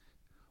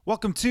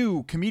Welcome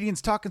to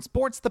Comedians Talking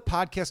Sports, the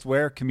podcast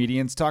where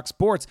comedians talk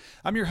sports.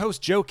 I'm your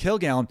host, Joe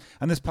Kilgallen.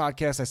 On this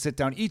podcast, I sit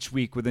down each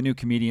week with a new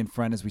comedian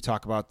friend as we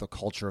talk about the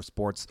culture of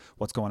sports,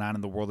 what's going on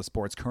in the world of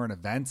sports, current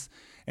events,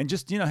 and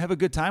just, have a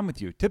good time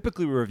with you.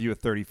 Typically, we review a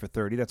 30 for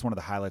 30. That's one of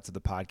the highlights of the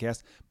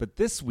podcast. But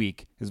this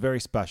week is very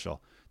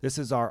special. This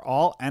is our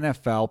all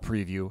NFL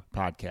preview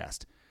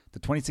podcast. The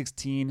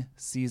 2016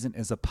 season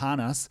is upon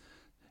us.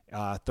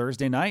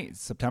 Thursday night,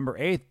 September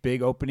 8th,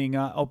 big opening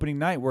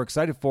night. We're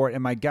excited for it.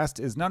 And my guest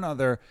is none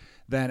other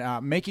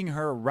than making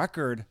her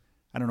record,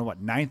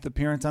 ninth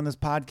appearance on this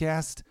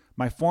podcast,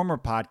 my former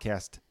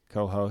podcast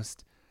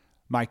co-host,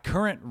 my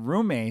current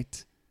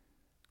roommate,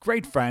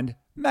 great friend,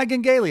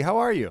 Megan Gailey. How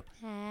are you?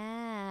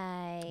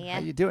 Hi. How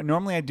you doing?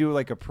 Normally I do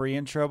like a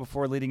pre-intro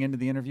before leading into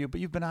the interview,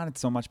 but you've been on it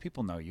so much,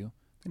 people know you.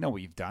 They know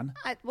what you've done.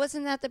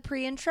 Wasn't that the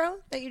pre-intro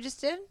that you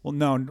just did? Well,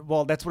 no.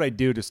 Well, that's what I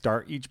do to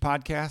start each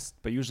podcast,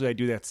 but usually I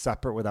do that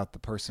separate without the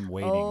person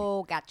waiting.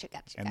 Oh, gotcha.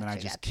 And then I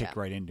just kick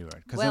right into it.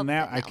 Because Well, in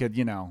that, no. I could,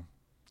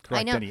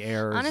 correct any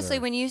errors. Honestly,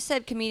 when you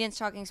said Comedians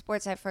Talking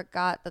Sports, I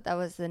forgot that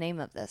was the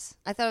name of this.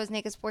 I thought it was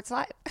Naked Sports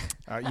Live.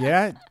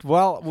 Yeah.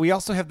 Well, we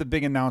also have the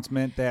big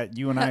announcement that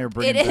you and I are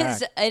bringing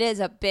back. It is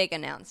a big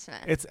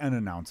announcement. It's an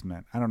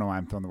announcement. I don't know why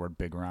I'm throwing the word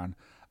big around.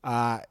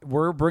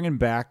 We're bringing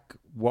back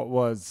what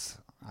was...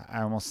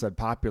 I almost said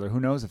popular. Who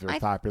knows if it was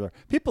popular?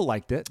 People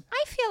liked it.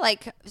 I feel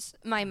like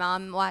my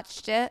mom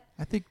watched it.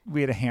 I think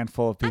we had a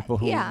handful of people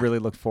who really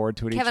looked forward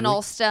to it. Kevin each week.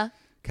 Olsta.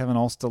 Kevin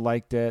Olsta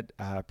liked it.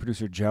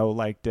 Producer Joe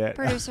liked it.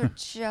 Producer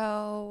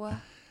Joe.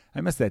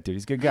 I miss that dude.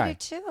 He's a good guy. I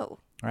do too.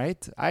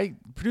 Right?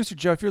 Producer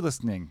Joe, if you're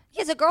listening. He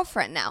has a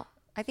girlfriend now.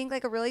 I think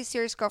like a really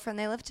serious girlfriend.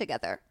 They live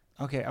together.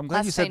 Okay, I'm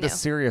glad you said the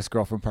serious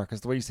girlfriend part,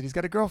 because the way you said he's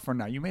got a girlfriend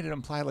now, you made it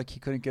imply like he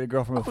couldn't get a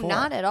girlfriend before.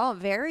 Not at all.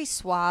 Very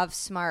suave,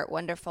 smart,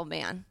 wonderful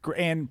man.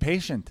 And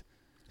patient.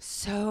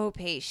 So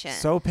patient.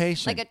 So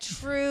patient. Like a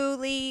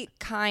truly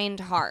kind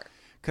heart.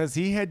 Because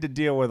he had to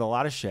deal with a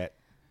lot of shit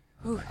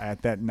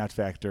at that nut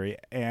factory,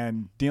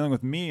 and dealing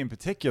with me in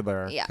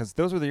particular, because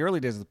those were the early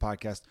days of the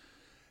podcast.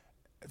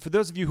 For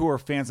those of you who are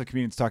fans of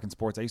Comedians Talking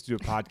Sports, I used to do a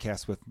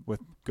podcast with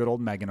good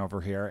old Megan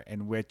over here,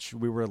 in which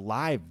we were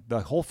live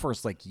the whole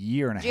first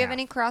year and a half. Do you have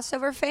any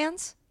crossover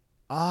fans?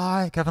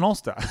 Kevin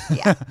Olsta.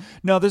 Yeah.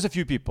 No, there's a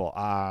few people.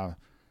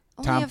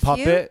 Tom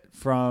Puppet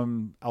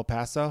from El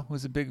Paso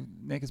was a big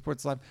Naked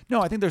Sports Live. No,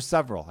 I think there's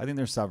several.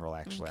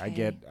 Actually.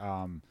 Okay.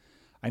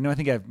 I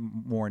think I have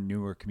more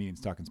newer Comedians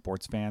Talking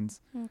Sports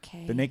fans.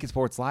 Okay. The Naked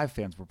Sports Live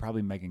fans were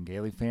probably Megan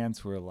Gailey fans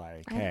who were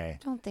like, hey,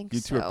 I don't think you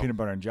two so. are peanut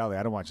butter and jelly.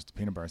 I don't want just a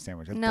peanut butter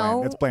sandwich. That's No.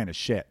 bland. That's bland as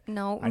shit.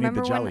 No. I need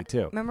the jelly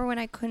too. Remember when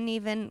I couldn't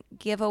even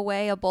give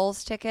away a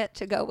Bulls ticket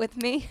to go with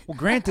me? Well,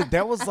 granted,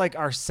 that was like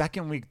our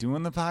second week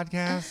doing the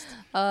podcast.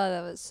 Oh,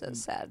 that was so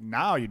sad.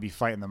 Now you'd be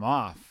fighting them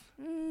off.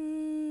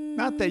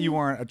 Not that you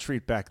weren't a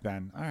treat back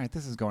then. All right,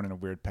 this is going in a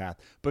weird path.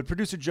 But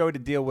producer Joe had to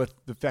deal with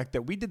the fact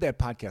that we did that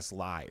podcast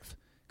live,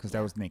 because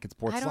that was Naked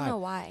Sports Live. I don't know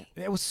why.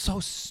 It was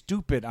so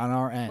stupid on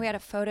our end. We had a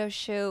photo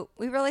shoot.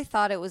 We really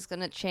thought it was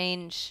going to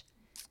change,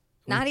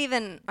 not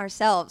even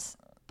ourselves,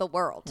 the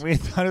world. We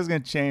thought it was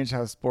going to change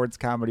how sports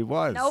comedy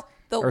was. Nope,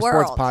 the or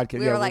world. Sports podcast.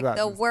 We were like,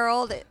 the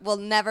world will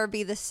never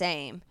be the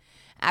same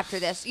after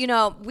this.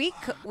 Week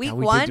we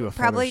one, did do a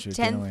photo probably shoot,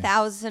 didn't we?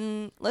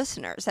 10,000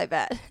 listeners, I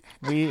bet.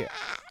 We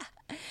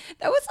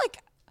That was like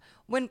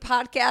when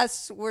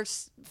podcasts were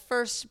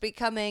first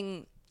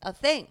becoming a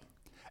thing.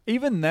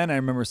 even then, I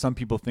remember some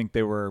people think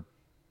they were,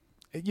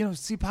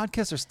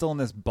 podcasts are still in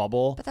this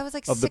bubble. But that was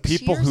like of the 6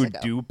 people years who ago.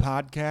 do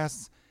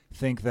podcasts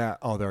think that,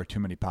 there are too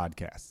many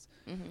podcasts.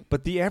 Mm-hmm.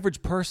 But the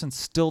average person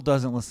still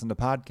doesn't listen to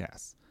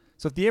podcasts.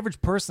 So if the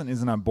average person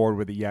isn't on board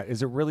with it yet,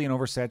 is it really an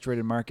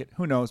oversaturated market?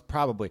 Who knows?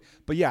 Probably.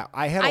 But yeah,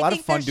 I had a lot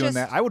of fun doing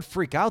that. I would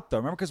freak out though.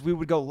 Remember, because we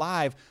would go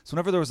live. So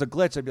whenever there was a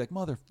glitch, I'd be like,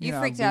 mother. You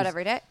freaked out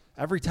every day?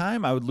 Every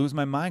time I would lose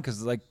my mind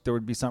because there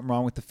would be something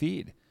wrong with the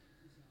feed.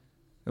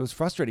 It was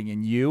frustrating.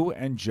 And you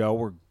and Joe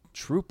were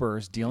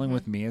troopers dealing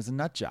with me as a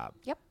nut job.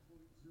 Yep.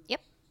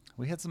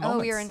 We had some moments.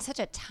 Oh, we were in such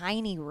a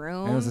tiny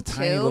room. And it was a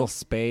tiny too. little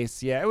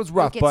space. Yeah, it was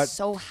rough. It gets but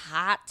so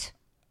hot.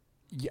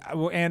 yeah,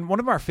 and one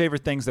of our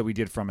favorite things that we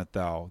did from it,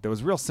 though, that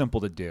was real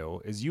simple to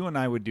do, is you and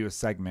I would do a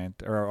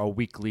segment or a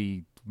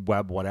weekly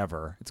web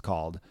whatever it's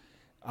called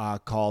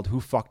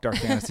Who Fucked Our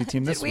Fantasy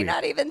Team This Did we Week.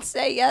 not even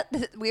say yet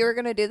that we were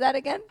going to do that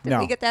again? Did No,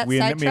 we get that we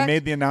sidetracked?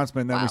 made the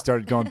announcement, and then we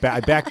started going back.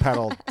 I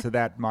backpedaled to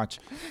that much.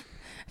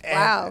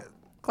 Wow.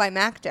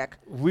 Climactic.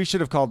 We should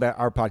have called that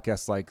our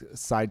podcast like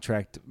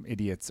Sidetracked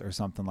Idiots or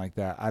something like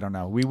that. I don't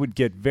know. We would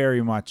get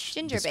very much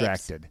Ginger babes.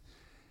 distracted.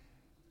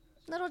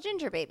 Little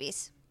ginger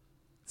babies.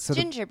 So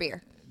Ginger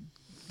beer.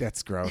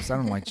 that's gross. I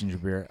don't like ginger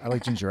beer. I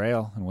like ginger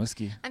ale and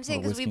whiskey. I'm saying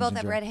Little because we whiskey both and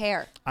have ginger red ale.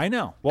 hair. I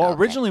know. Well, Okay.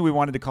 originally we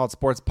wanted to call it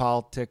Sports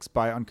Politics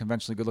by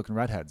Unconventionally Good-Looking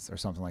Redheads or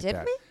something like Did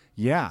that. we?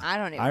 Yeah. I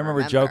don't even I remember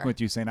remember. joking with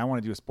you saying, I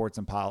want to do a sports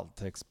and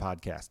politics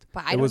podcast.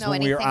 But I it don't was know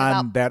when we were anything on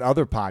about- that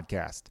other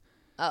podcast.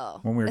 Oh.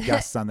 When we were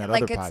guests on that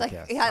Like other it's podcast. like-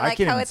 yeah, I I like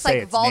can't how even it's say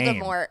like its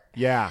name. Voldemort.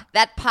 Yeah.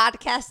 That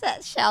podcast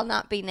that shall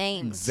not be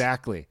named.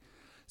 Exactly.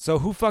 So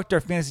who fucked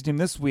our fantasy team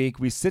this week?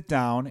 We sit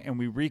down and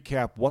we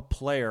recap what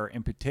player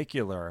in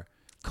particular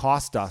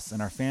cost us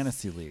in our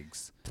fantasy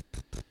leagues.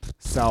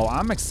 So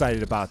I'm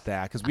excited about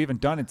that because we haven't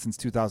done it since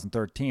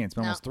 2013. It's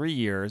been almost 3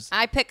 years.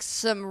 I picked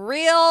some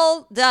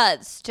real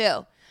duds,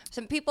 too.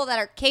 Some people that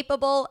are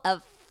capable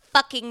of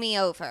fucking me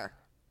over.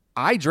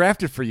 I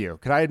drafted for you.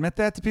 Could I admit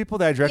that to people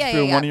that I drafted for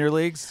you in one of your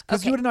leagues?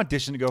 Because you had an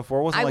audition to go for.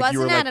 It wasn't I like you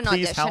were wasn't like, at an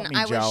please audition. help me,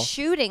 I Joe. was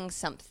shooting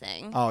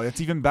something. Oh, that's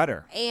even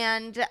better.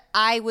 And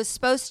I was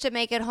supposed to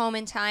make it home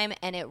in time,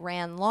 and it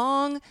ran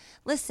long.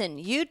 Listen,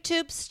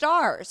 YouTube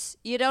stars.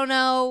 You don't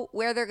know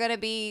where they're going to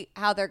be,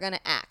 how they're going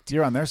to act.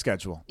 You're on their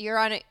schedule. You're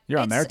on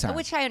their time.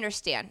 Which I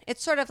understand.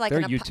 It's sort of like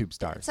They're YouTube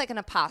stars. It's like an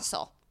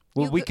apostle.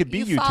 Well, we could be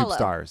you YouTube follow.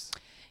 stars.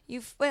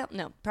 Well,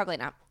 no, probably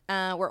not.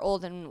 We're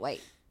old and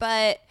white.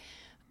 But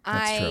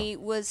I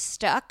was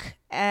stuck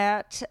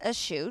at a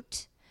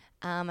shoot.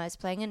 I was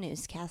playing a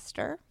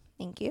newscaster.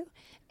 Thank you.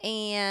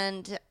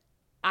 And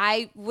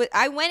I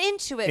went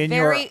into it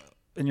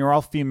in your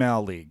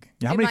all-female league.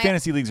 How many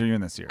fantasy leagues are you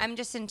in this year? I'm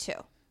just in 2.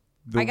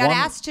 I got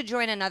asked to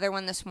join another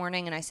one this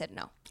morning, and I said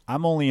no.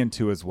 I'm only in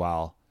 2 as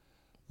well.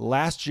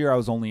 Last year, I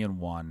was only in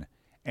 1.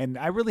 And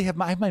I really have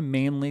my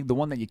main league, the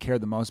one that you care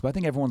the most. But I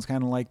think everyone's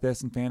kind of like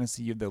this in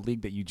fantasy. You have the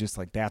league that you just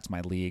like, that's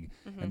my league.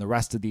 Mm-hmm. And the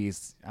rest of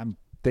these,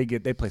 they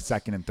play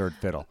second and third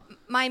fiddle.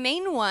 My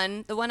main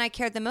one, the one I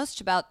cared the most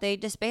about, they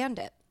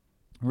disbanded it.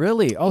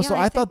 Really? Oh, yeah, so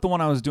I thought the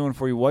one I was doing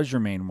for you was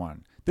your main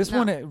one. This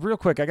one, real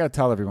quick, I got to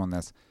tell everyone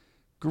this.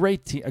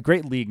 A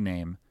great league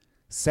name,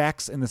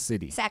 Sacks in the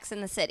City. Sacks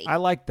in the City. I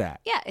like that.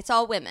 Yeah, it's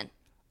all women.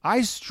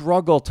 I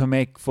struggle to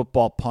make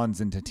football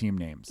puns into team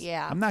names.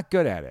 Yeah. I'm not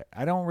good at it.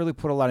 I don't really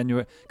put a lot into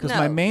it because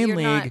my main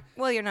league.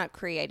 You're not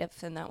creative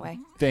in that way.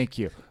 Thank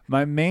you.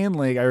 My main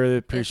league, I really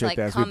appreciate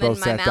that. As we both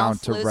sat down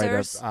to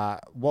write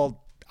up. Well,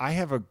 I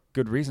have a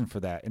good reason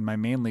for that. In my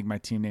main league, my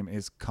team name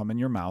is Come in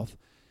Your Mouth.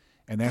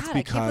 And that's because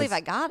I can't believe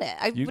I got it.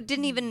 I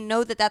didn't even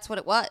know that that's what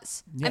it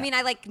was. Yeah. I mean,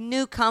 I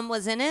knew cum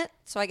was in it,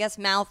 so I guess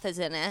mouth is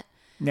in it.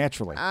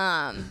 Naturally.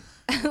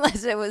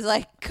 Unless it was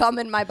cum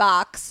in my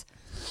box.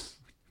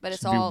 But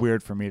it's all be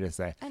weird for me to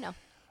say. I know.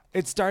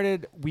 It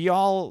started. We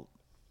all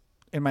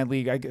in my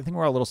league. I think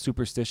we're all a little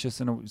superstitious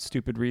and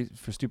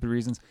for stupid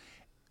reasons.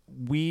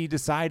 We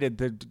decided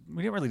that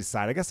we didn't really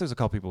decide. I guess there's a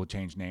couple people who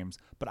changed names,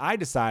 but I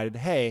decided,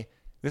 hey,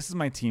 this is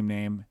my team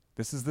name.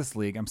 This is this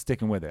league. I'm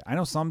sticking with it. I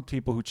know some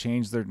people who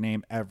change their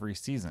name every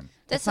season.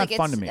 That's not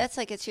fun to me. That's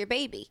like it's your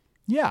baby.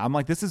 Yeah, I'm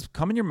like, this is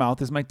Come in Your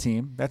Mouth is my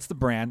team. That's the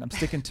brand. I'm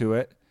sticking to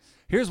it.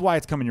 Here's why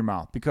it's Come in Your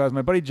Mouth. Because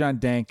my buddy John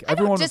Dank, does Come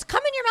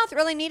in Your Mouth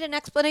really need an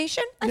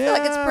explanation? I feel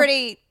like it's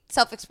pretty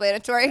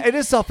self-explanatory. It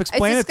is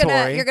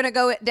self-explanatory. You're gonna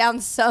go down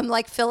some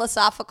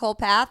philosophical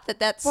path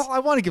that's. Well, I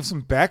want to give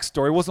some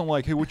backstory. It wasn't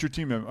like, hey, what's your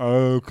team name?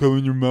 Oh, Come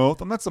in Your Mouth.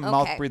 I'm not some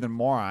mouth-breathing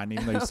moron,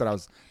 even though you said I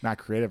was not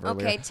creative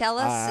earlier. Okay, tell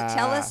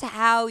us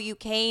how you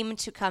came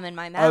to come in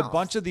my mouth. A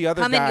bunch of the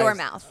other guys. Come in your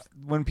mouth.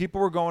 When people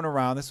were going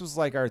around, this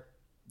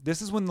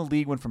is when the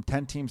league went from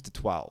 10 teams to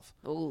 12.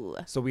 Ooh.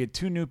 So we had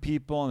 2 new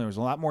people, and there was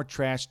a lot more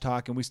trash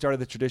talk, and we started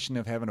the tradition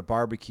of having a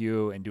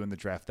barbecue and doing the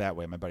draft that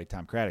way at my buddy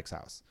Tom Craddock's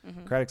house.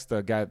 Mm-hmm. Craddock's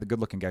the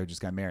good-looking guy who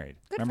just got married.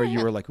 Remember you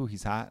were like, ooh,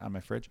 he's hot on my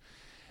fridge?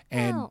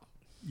 And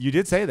you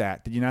did say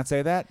that. Did you not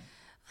say that?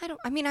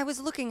 I was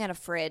looking at a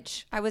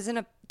fridge. I was in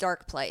a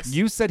dark place.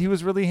 You said he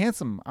was really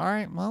handsome. All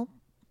right, well,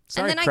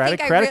 sorry,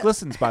 Craddock. Craddock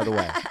listens, by the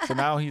way, so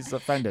now he's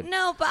offended.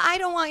 No, but I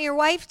don't want your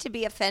wife to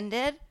be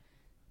offended.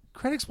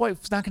 Craddock's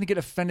wife's not going to get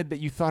offended that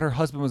you thought her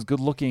husband was good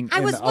looking.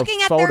 I was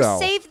looking at their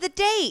save the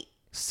date.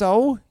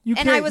 So you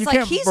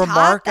can't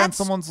remark on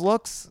someone's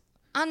looks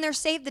on their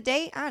save the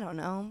date. I don't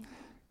know.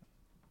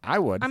 I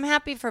would. I'm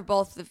happy for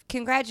both.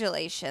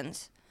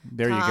 Congratulations.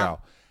 There you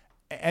go.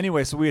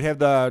 Anyway, so we'd have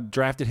the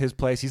draft at his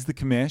place. He's the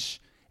commish,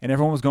 and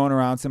everyone was going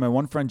around saying, my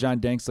one friend John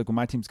Dank's like, well,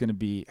 my team's going to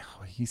be.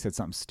 He said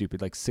something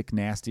stupid like sick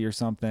nasty or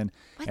something,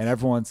 and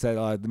everyone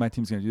said, my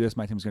team's going to do this.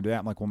 My team's going to do that.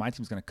 I'm like, well, my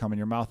team's going to come in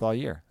your mouth all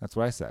year. That's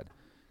what I said.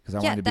 Because I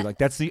wanted to be like,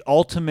 that's the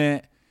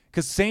ultimate.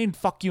 Because saying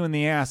 "fuck you" in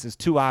the ass is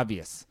too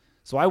obvious.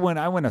 So I went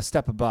a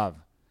step above.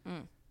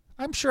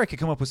 I'm sure I could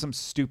come up with some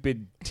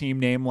stupid team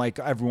name like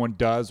everyone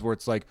does, where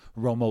it's like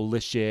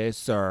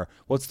Romolicious or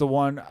what's the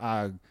one?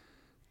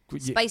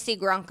 Spicy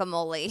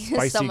Guacamole.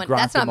 Spicy Guacamole.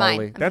 That's not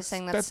mine.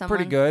 That's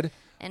pretty good.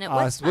 And it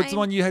was what's the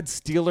one you had?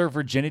 Steeler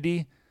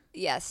Virginity.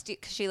 Yes,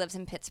 because she lives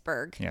in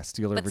Pittsburgh. Yeah,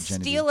 Steeler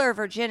Virginity. Steeler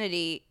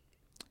Virginity.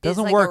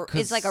 Doesn't work.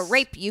 It's like a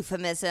rape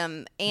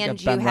euphemism,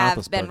 and you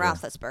have Ben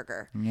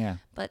Roethlisberger. Yeah.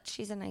 But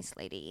she's a nice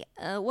lady.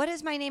 What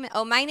is my name?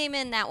 Oh, my name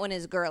in that one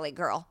is Girly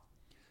Girl.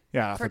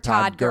 Yeah, for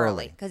Todd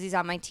Gurley, because he's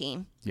on my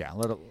team. Yeah, a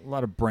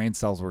lot of brain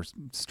cells were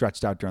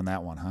stretched out during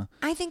that one, huh?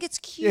 I think it's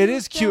cute. It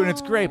is cute, and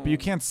it's great, but you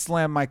can't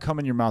slam my Come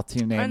in Your Mouth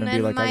team name and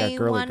be like, I got Girly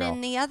Girl. And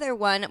then the other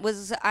one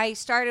was, I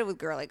started with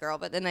Girly Girl,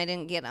 but then I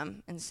didn't get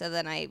him, and so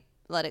then I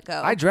let it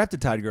go. I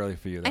drafted Todd Gurley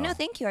for you, though. I know,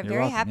 thank you. I'm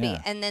very happy.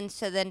 Yeah. And then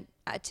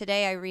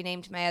today I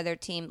renamed my other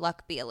team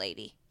Luck Be a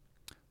Lady.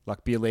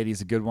 Luck Be a Lady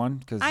is a good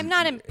one. I'm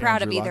not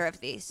proud of either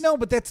of these. No,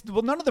 but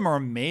none of them are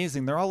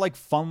amazing. They're all like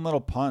fun little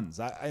puns.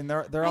 And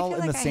they're all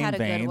in the same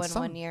vein. I had a good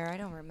one year. I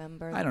don't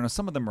remember. I don't know.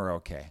 Some of them are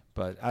okay,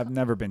 but I've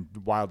never been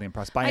wildly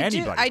impressed by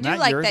anybody. I do not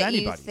like yours, that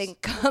anybody's. you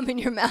think "cum in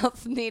your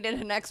mouth" needed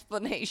an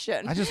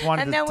explanation. I just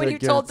wanted and then when you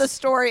told the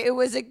story, it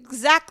was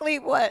exactly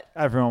what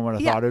everyone would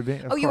have thought it would be.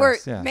 Of you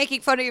course, were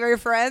making fun of your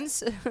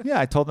friends? Yeah,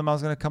 I told them I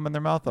was going to come in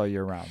their mouth all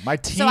year round. My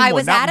team, so I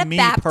was not at a me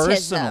baptism,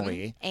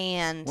 personally.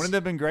 and wouldn't it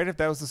have been great if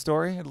that was the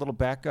story? A little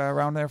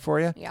background there for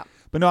you. Yeah.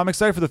 But no, I'm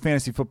excited for the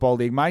Fantasy Football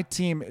League. My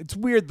team, it's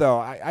weird though.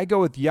 I go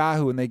with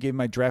Yahoo, and they gave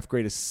my draft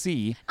grade a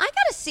C. I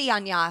got a C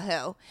on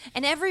Yahoo,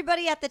 and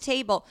everybody at the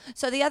table.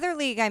 So the other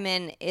league I'm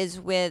in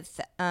is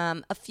with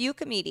a few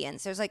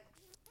comedians. There's like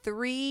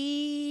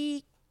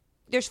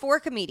there's 4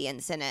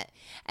 comedians in it.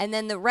 And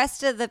then the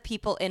rest of the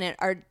people in it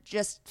are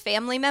just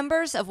family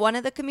members of one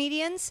of the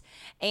comedians.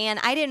 And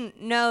I didn't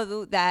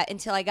know that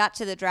until I got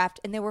to the draft.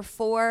 And there were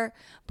 4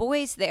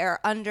 boys there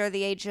under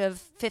the age of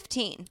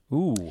 15.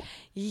 Ooh.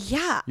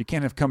 Yeah. You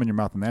can't have cum in your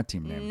mouth in that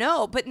team name.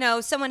 No, but no,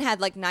 someone had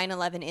like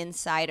 9/11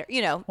 Insider.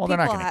 Well, they're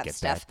not going to get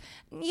stuff.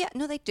 that. Yeah,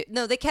 no, they do.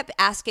 No, they kept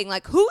asking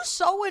like, who's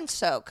so and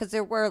so? Because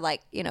there were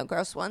like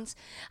gross ones.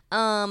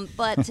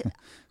 But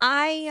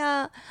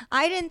I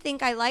didn't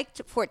think I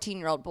liked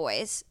 14-year-old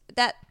boys.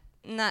 That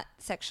not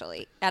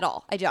sexually at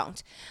all. I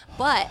don't.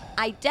 But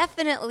I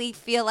definitely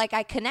feel like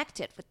I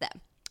connected with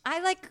them.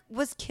 I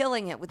was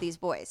killing it with these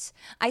boys.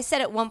 I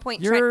said at one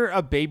point, you're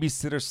a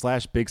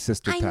babysitter / big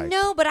sister type. I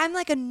know, but I'm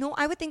like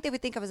I would think they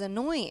would think I was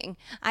annoying.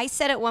 I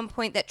said at one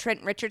point that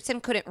Trent Richardson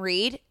couldn't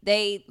read.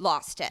 They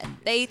lost it.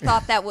 They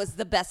thought that was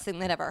the best thing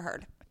they'd ever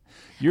heard.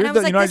 And I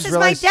was like, this is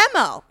my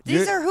demo.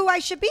 These are who I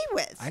should be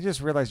with. I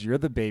just realized you're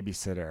the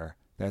babysitter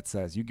that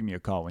says, you give me a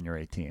call when you're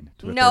 18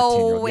 to a no,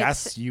 13-year-old.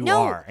 Yes, you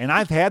are. And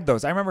I've had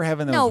those. I remember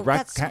having those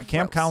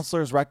camp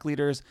counselors, rec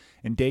leaders,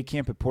 and day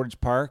camp at Portage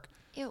Park.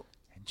 Ew.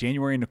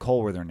 January and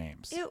Nicole were their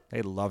names. Ew.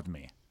 They loved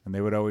me. And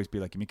they would always be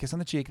like, give me a kiss on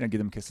the cheek. And I'd give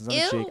them kisses on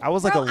Ew, the cheek. I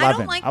was like bro, 11. I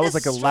don't like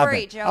this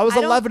story, Joe. I was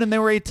 11 and they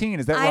were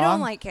 18. Is that wrong? I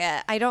don't like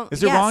it. I don't.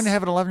 Is it wrong to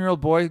have an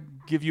 11-year-old boy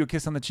give you a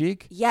kiss on the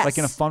cheek? Yes. Like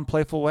in a fun,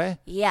 playful way?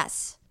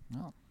 Yes.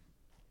 No.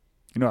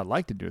 You know what I'd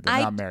like to do?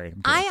 They're not married.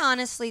 I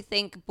honestly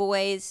think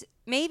boys,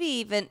 maybe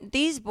even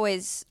these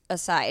boys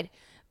aside,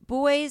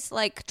 boys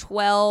like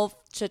 12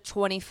 to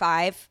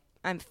 25,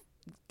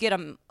 get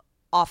them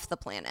off the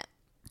planet.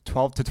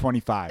 12 to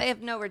 25. They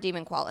have no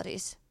redeeming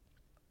qualities.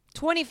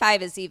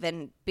 25 is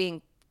even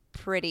being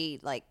pretty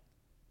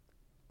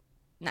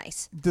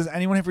nice. Does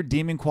anyone have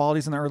redeeming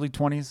qualities in the early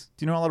 20s?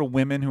 Do you know a lot of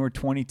women who are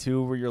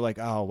 22 where you're like,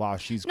 oh wow,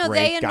 she's great. No,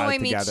 they annoy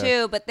me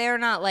too, but they're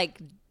not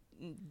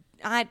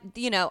I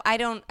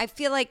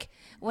feel like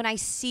when I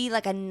see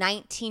like a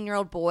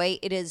 19-year-old boy,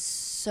 it is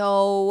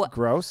so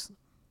gross,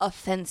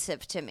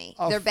 offensive to me.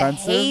 Offensive? Their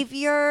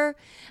behavior,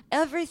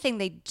 everything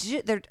they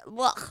do, they're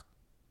gross.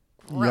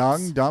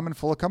 Young, dumb, and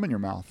full of cum in your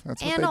mouth.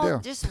 That's what they do.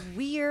 Just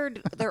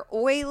weird. They're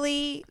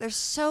oily. They're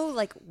so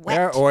wet.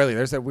 They're oily.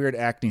 There's that weird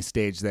acne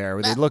stage there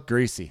where they look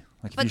greasy.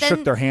 Like if you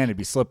shook their hand, it'd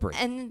be slippery.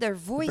 And their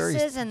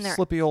voices and their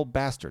slippy old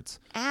bastards.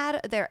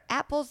 Their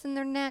apples in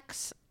their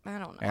necks. I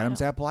don't know.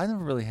 Adam's apple. I don't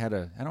really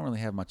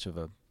have much of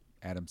a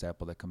Adam's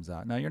apple that comes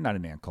out. No, you're not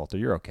an Ann Coulter.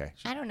 You're okay.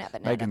 I don't have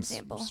an Megan's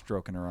Adam's apple.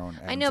 Stroking her own.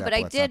 Adam's I know, but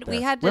I did.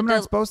 We had to. Women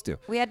aren't supposed to.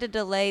 We had to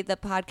delay the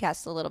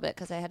podcast a little bit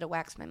because I had to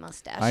wax my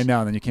mustache. I know.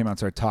 And then you came out and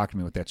started talking to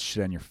me with that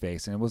shit on your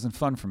face, and it wasn't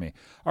fun for me.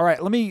 All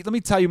right, let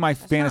me tell you my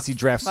fantasy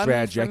draft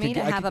strategy. For me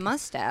to have a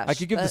mustache. I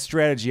could give the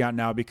strategy out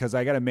now because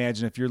I got to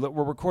imagine if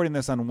we're recording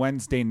this on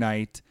Wednesday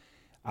night,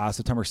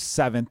 September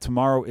 7th.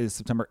 Tomorrow is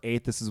September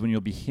 8th. This is when you'll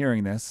be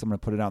hearing this. I'm going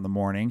to put it out in the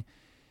morning.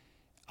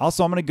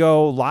 Also, I'm going to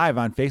go live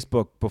on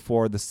Facebook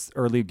before this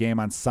early game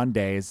on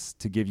Sundays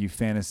to give you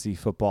fantasy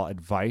football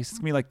advice. It's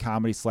going to be like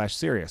comedy /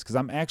 serious because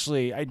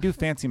I do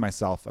fancy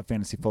myself a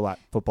fantasy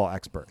football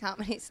expert.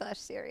 Comedy /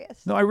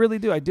 serious. No, I really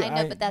do. I do. I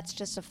know, but that's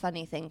just a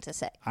funny thing to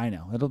say. I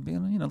know. It'll be a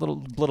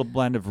little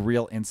blend of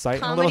real insight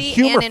comedy and a little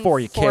humor and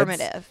for you, kids.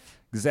 Informative.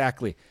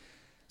 Exactly.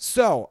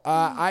 So,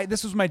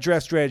 this was my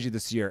draft strategy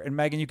this year. And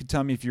Megan, you could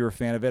tell me if you were a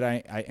fan of it.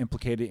 I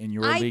implicated it in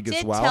your league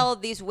as well. I did tell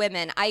these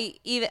women. I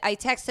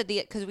texted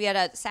because we had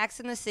a Sax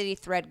in the City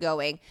thread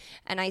going,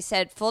 and I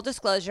said, full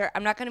disclosure,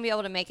 I'm not going to be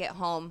able to make it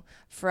home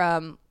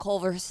from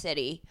Culver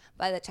City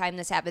by the time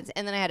this happens.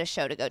 And then I had a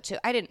show to go to.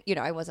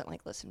 I wasn't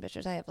like, listen,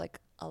 bitches, I have like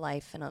a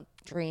life and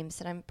dreams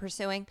that I'm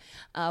pursuing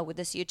with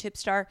this YouTube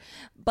star.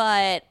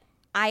 But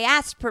I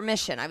asked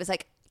permission. I was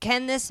like,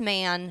 can this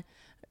man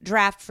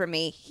draft for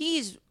me?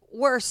 He's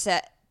worse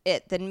at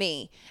it than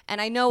me, and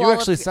I know you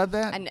actually said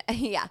that.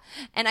 Yeah,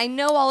 and I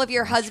know all of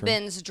your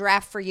husbands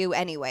draft for you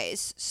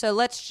anyways. So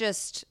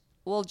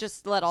we'll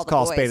just let all the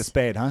call boys a spade a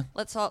spade,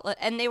 huh?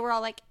 And they were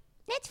all like,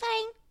 "That's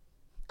fine,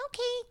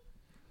 okay."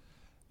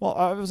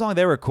 Well, it was only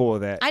they were cool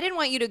with it. I didn't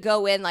want you to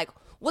go in like,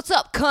 "What's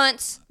up,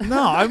 cunts?"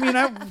 No, I mean,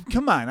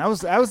 come on. I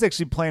was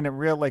actually playing it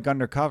real like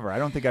undercover. I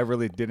don't think I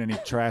really did any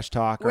trash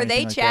talk. Were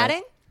they like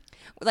chatting?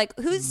 Like,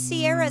 who's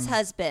Sierra's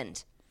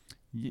husband?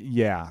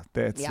 Yeah,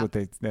 that's what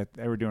they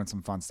were doing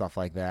some fun stuff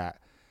like that.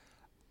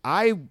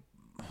 I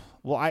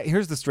Well,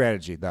 here's the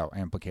strategy, though,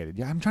 implicated.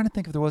 Yeah, I'm trying to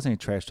think if there was any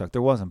trash talk.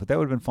 There wasn't, but that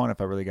would have been fun if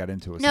I really got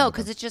into it. No,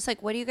 because it's just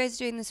like, what are you guys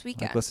doing this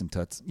weekend? Like, listen,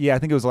 Toots. Yeah, I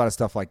think it was a lot of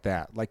stuff like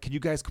that. Like, could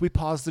we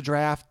pause the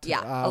draft?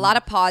 Yeah, a lot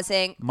of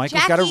pausing.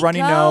 Michael's got a runny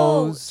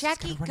nose.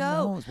 Jackie,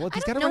 go. Well, if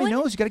he's got a runny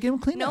nose, you got to give him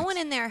Kleenex. No one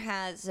in there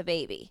has a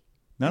baby.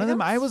 None of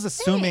them? I was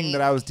assuming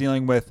that I was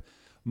dealing with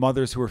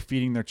mothers who were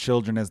feeding their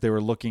children as they were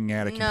looking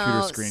at a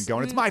computer screen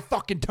going, it's my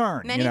fucking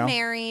turn. Many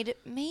married.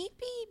 Maybe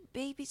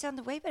baby's on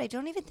the way, but I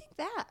don't even think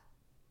that.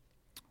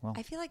 Well,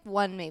 I feel like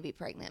one may be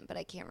pregnant, but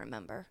I can't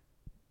remember.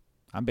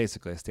 I'm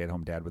basically a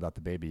stay-at-home dad without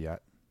the baby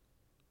yet.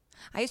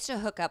 I used to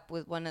hook up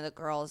with one of the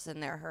girls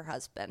and they're her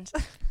husband.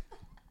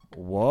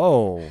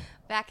 Whoa.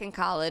 Back in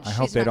college. I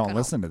hope they don't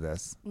listen to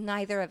this.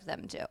 Neither of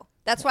them do.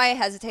 That's why I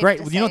hesitated Great.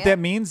 to Well, you know what that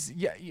means?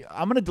 Yeah,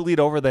 I'm going to delete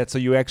over that so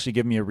you actually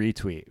give me a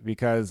retweet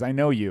because I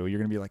know you're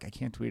going to be like, I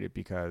can't tweet it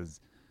because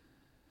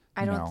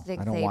I don't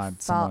think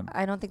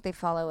they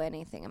follow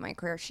anything in my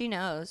career. She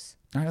knows.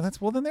 All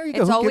right, well then there you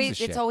go.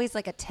 It's always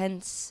like a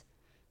tense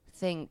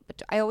thing,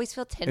 but I always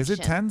feel tension. Is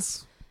it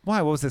tense?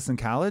 Why? What was this in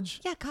college?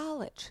 Yeah,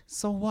 college.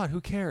 So what?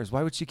 Who cares?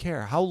 Why would she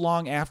care? How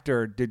long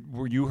after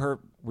were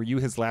you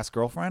his last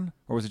girlfriend,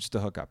 or was it just a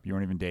hookup? You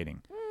weren't even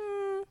dating.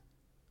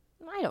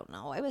 I don't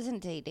know. I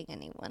wasn't dating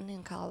anyone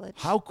in college.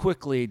 How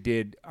quickly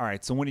all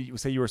right, so when did you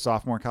say you were a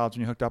sophomore in college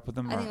when you hooked up with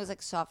him? I think it was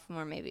like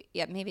sophomore, maybe.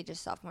 Yeah, maybe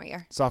just sophomore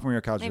year. Sophomore year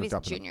of college, maybe you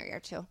hooked up with him. Junior year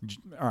too.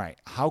 All right.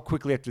 How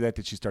quickly after that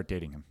did she start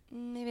dating him?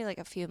 Maybe like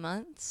a few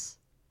months.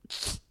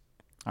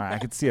 All right, I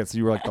could see it. So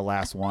you were like the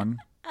last one.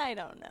 I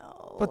don't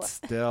know. But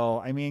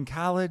still, I mean,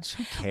 college,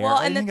 who cares? Well,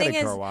 and the thing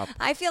is,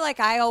 I feel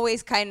like I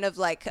always kind of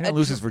like... He didn't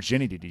lose his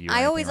virginity to you.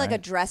 I always like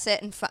address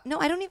it and... No,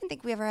 I don't even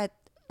think we ever had,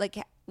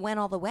 went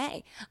all the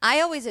way.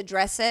 I always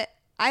address it.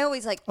 I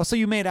always like... Oh, so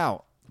you made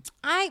out.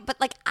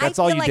 That's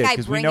all you did,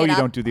 because we know you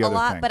don't do the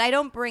other thing. But I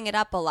don't bring it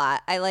up a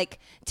lot. I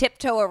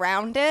tiptoe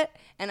around it,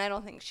 and I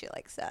don't think she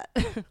likes that.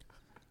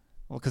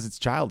 Well, because it's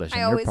childish on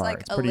I your always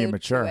part. It's pretty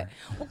immature.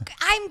 Well,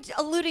 I'm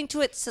alluding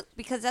to it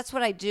because that's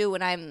what I do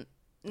when I'm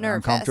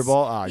nervous.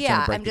 Uncomfortable?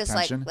 Yeah, I'm just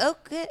tension. like, oh,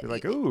 good. You're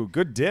like, ooh,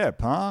 good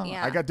dip, huh?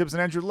 Yeah. I got dibs on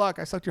Andrew Luck.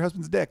 I sucked your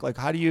husband's dick. Like,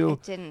 how do you...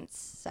 I didn't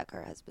suck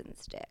her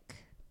husband's dick.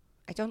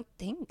 I don't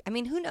think. I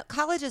mean, who knows?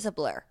 College is a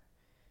blur.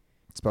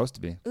 It's supposed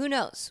to be. Who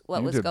knows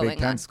what was going on? You went to a Big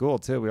Ten on? school,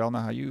 too. We all know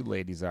how you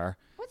ladies are.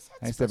 What's that?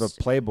 I used to have a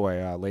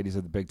Playboy, ladies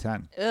of the Big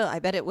Ten. Ugh, I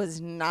bet it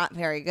was not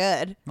very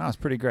good. No, it's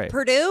pretty great.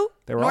 Purdue?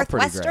 They were all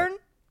pretty Northwestern? great.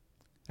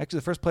 Actually,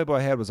 the first Playboy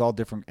I had was all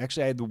different.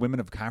 Actually, I had the Women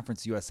of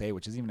Conference USA,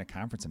 which isn't even a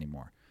conference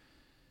anymore.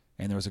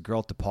 And there was a girl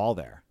at DePaul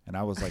there. And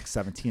I was like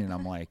 17, and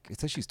I'm like, it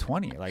says she's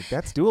 20. Like,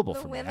 that's doable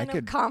for me. The Women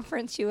of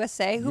Conference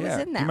USA? Who was in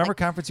that? Do you remember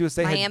Conference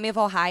USA? Miami of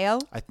Ohio?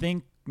 I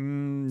think,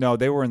 no,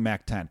 they were in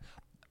MAC-10.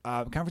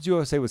 Conference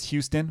USA was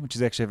Houston, which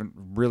is actually a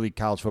really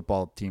college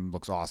football team.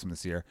 Looks awesome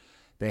this year.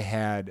 They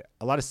had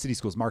a lot of city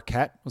schools.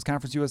 Marquette was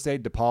Conference USA.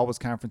 DePaul was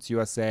Conference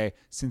USA.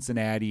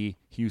 Cincinnati,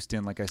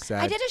 Houston, like I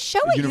said. I did a show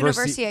at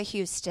University of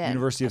Houston.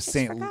 University of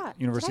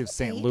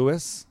St.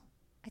 Louis.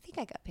 I think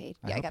I got paid.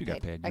 Yeah, I got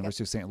paid.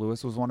 University of St.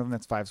 Louis was one of them.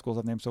 That's 5 schools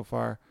I've named so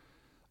far.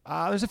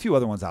 There's a few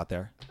other ones out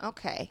there.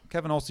 Okay.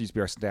 Kevin Olsen used to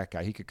be our stat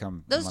guy. He could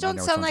come. Those don't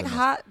sound like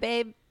hot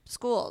babe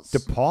schools.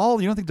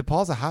 DePaul? You don't think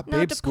DePaul's a hot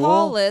babe school? No,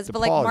 DePaul is,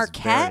 but like DePaul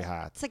Marquette, is very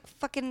hot. it's like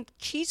fucking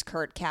cheese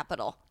curd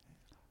capital.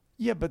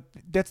 Yeah, but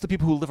that's the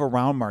people who live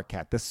around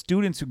Marquette. The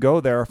students who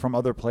go there are from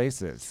other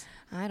places.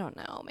 I don't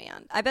know,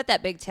 man. I bet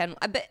that Big Ten.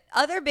 I bet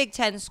other Big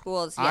Ten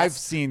schools. Yes, I've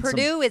seen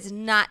Purdue is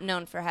not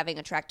known for having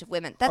attractive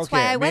women. That's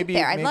why I went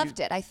there. I loved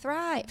it. I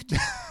thrived.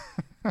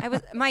 I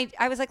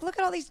was like, look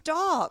at all these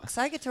dogs.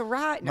 I get to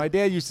ride. My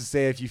dad used to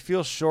say, if you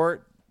feel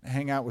short,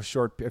 hang out with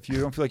short. If you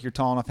don't feel like you're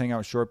tall enough, hang out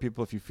with short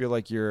people. If you feel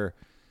like you're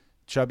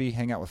chubby,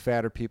 hang out with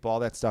fatter people. All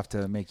that stuff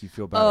to make you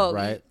feel better,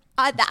 right?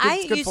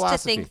 I used to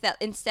think that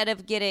instead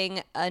of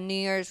getting a New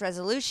Year's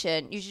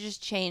resolution, you should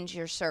just change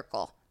your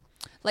circle.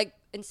 Like,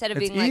 instead of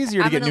being like,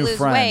 I'm going to lose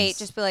weight,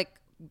 just be like,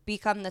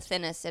 become the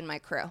thinnest in my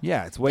crew.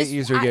 Yeah, it's way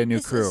easier to get a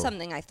new crew. This is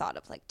something I thought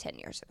of like 10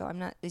 years ago.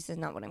 This is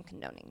not what I'm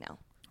condoning now.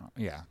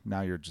 Yeah,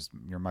 now you're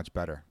much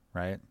better,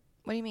 right?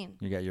 What do you mean?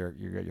 You got your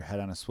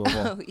head on a swivel.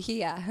 Oh,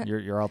 yeah.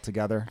 You're all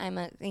together. I'm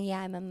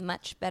a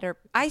much better.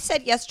 I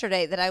said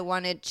yesterday that I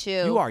wanted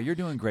to. You're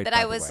doing great. That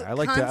I was. I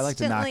like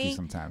to knock you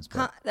sometimes.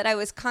 That I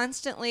was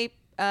constantly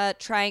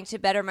trying to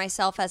better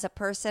myself as a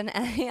person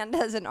and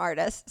as an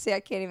artist. See, I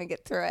can't even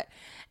get through it.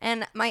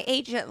 And my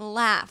agent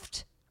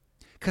laughed.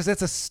 Because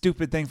that's a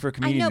stupid thing for a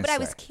comedian. I know, but I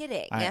was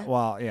kidding.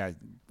 Yeah.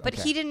 But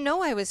he didn't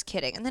know I was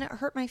kidding, and then it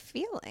hurt my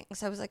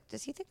feelings. I was like,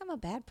 does he think I'm a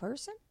bad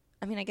person?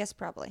 I mean, I guess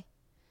probably.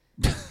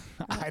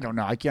 I don't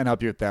know. I can't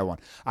help you with that one.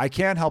 I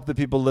can't help the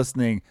people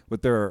listening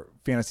with their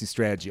fantasy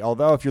strategy.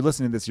 Although if you're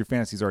listening to this, your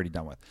fantasy's already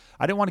done with.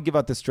 I didn't want to give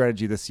out this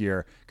strategy this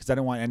year because I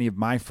didn't want any of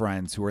my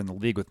friends who are in the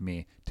league with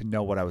me to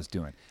know what I was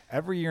doing.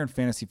 Every year in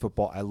fantasy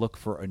football, I look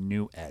for a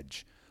new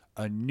edge,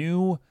 a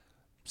new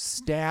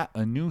stat,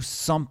 a new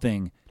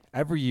something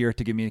every year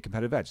to give me a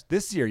competitive edge.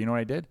 This year, you know what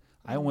I did?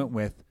 I went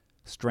with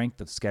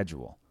strength of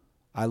schedule.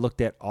 I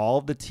looked at all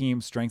of the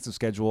team's strengths of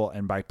schedule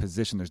and by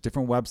position. There's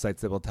different websites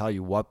that will tell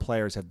you what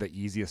players have the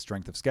easiest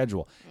strength of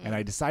schedule. And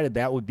I decided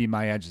that would be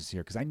my edge this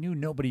year because I knew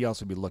nobody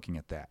else would be looking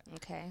at that.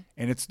 Okay.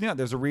 And it's,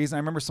 there's a reason. I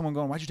remember someone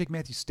going, why'd you take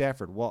Matthew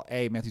Stafford? Well,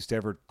 Matthew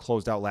Stafford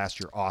closed out last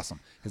year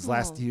awesome. His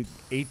last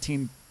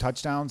 18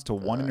 touchdowns to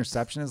 1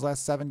 interception his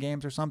last 7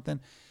 games or something.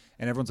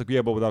 And everyone's like,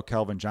 yeah, but without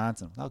Calvin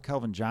Johnson. Without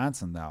Calvin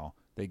Johnson, though,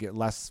 they get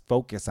less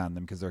focus on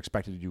them because they're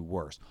expected to do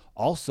worse.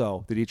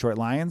 Also, the Detroit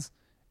Lions,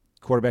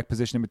 quarterback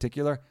position in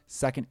particular,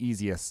 second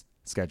easiest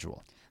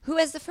schedule. Who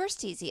has the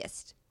first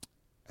easiest?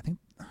 I think,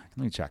 let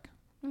me check.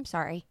 I'm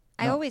sorry.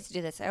 I always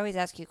do this. I always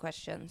ask you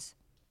questions.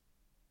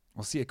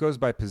 Well, see, it goes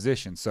by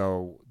position.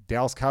 So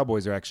Dallas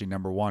Cowboys are actually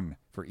number 1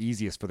 for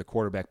easiest for the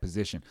quarterback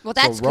position. Well,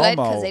 that's so good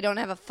because they don't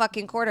have a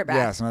fucking quarterback.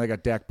 Yeah, so now they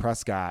got Dak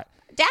Prescott.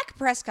 Dak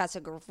Prescott's a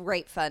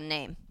great fun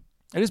name.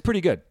 It is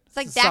pretty good. It's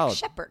like Dak solid.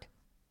 Shepard.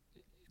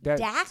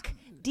 Dak?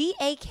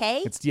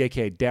 D-A-K? It's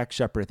D-A-K. Dak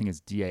Shepard, I think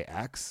it's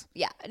D-A-X.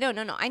 Yeah. No.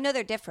 I know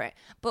they're different.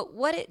 But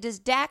is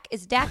Dak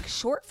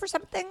short for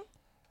something?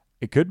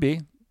 It could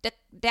be.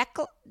 Dak?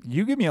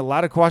 You give me a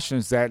lot of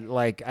questions that,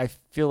 like, I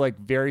feel like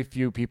very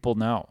few people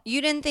know.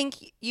 You didn't think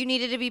you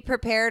needed to be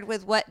prepared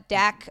with what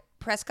Dak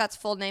Prescott's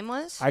full name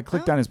was? I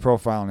clicked on his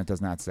profile and it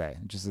does not say.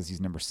 It just says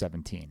he's number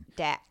 17.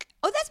 Dak.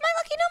 Oh, that's my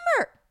lucky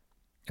number.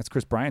 That's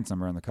Chris Bryant's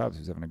number on the Cubs,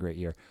 who's having a great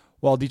year.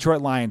 Well,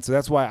 Detroit Lions, so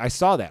that's why I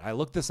saw that. I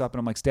looked this up, and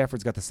I'm like,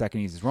 Stafford's got the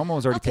second easiest. Romo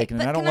was already taken,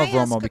 and I don't love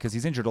Romo because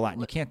he's injured a lot,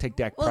 and you can't take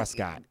Dak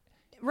Prescott.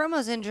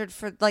 Romo's injured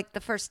for, like, the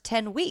first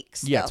 10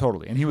 weeks. Yeah, though.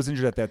 totally, and he was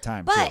injured at that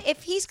time, But too.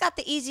 if he's got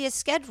the easiest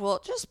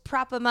schedule, just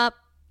prop him up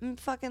and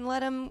fucking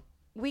let him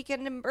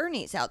weekend and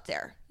Bernie's out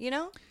there, you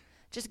know?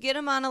 Just get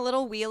him on a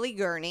little wheelie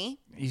gurney.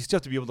 You still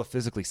have to be able to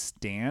physically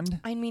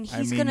stand. I mean,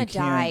 he's going to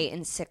die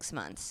in 6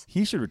 months.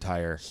 He should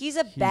retire. He's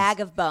a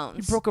bag of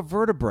bones. He broke a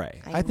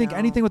vertebrae. I think know.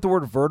 anything with the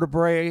word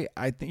vertebrae,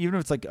 even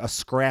if it's like a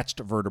scratched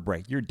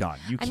vertebrae, you're done.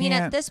 I mean,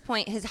 at this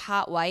point, his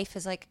hot wife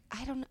is like,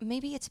 I don't know,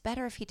 maybe it's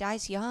better if he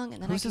dies young.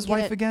 And then Who's his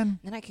wife again?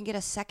 Then I can get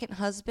a second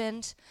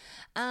husband.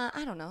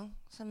 I don't know,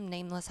 some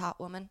nameless hot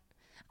woman.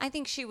 I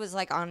think she was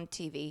like on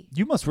TV.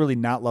 You must really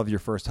not love your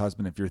first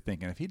husband if you're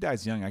thinking, if he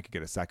dies young, I could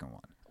get a second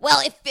one. Well,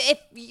 if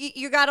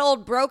you got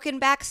old broken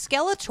back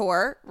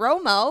Skeletor,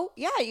 Romo,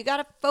 yeah, you got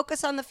to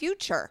focus on the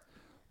future.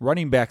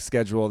 Running back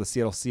schedule, the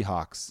Seattle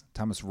Seahawks,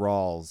 Thomas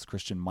Rawls,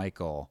 Christian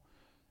Michael.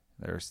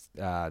 There's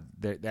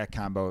that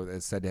combo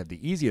is said to have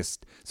the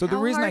easiest. So the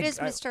reason hard is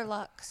Mr.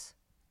 Lux?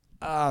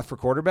 For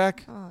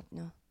quarterback? Oh,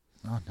 no.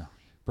 Oh, no.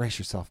 Brace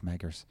yourself,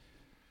 Meggers.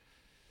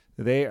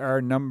 They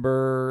are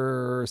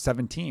number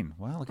 17.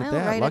 Wow, look at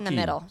that. Right Lucky. in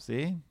the middle.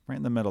 See? Right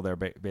in the middle there,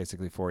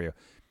 basically, for you.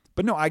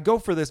 But no, I go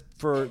for this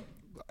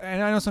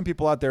and I know some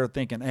people out there are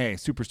thinking, hey,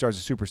 superstars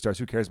are superstars.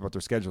 Who cares about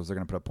their schedules? They're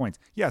going to put up points.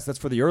 Yes, that's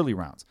for the early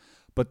rounds.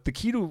 But the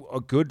key to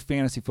a good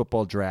fantasy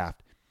football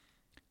draft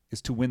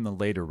is to win the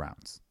later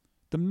rounds,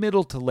 the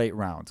middle to late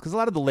rounds. Because a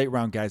lot of the late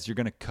round guys, you're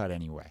going to cut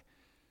anyway.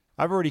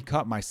 I've already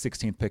cut my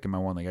 16th pick in my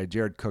one league. I had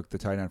Jared Cook, the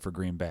tight end for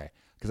Green Bay.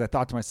 Because I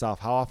thought to myself,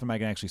 how often am I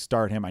going to actually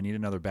start him? I need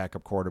another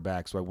backup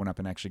quarterback. So I went up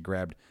and actually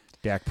grabbed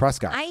Dak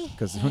Prescott.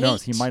 Because who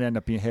knows? He might end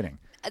up hitting.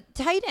 A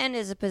tight end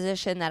is a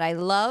position that I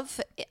love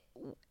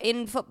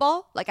in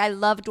football. Like, I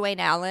love Dwayne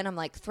Allen. I'm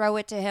like, throw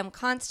it to him.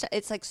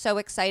 It's like so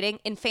exciting.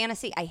 In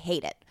fantasy, I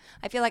hate it.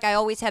 I feel like I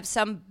always have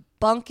some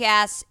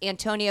bunk-ass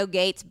Antonio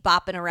Gates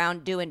bopping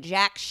around doing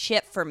jack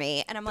shit for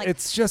me. And I'm like,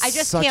 it's just I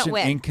just such can't an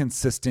win.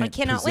 Inconsistent I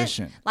cannot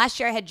position. win. Last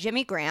year I had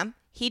Jimmy Graham.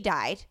 He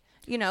died.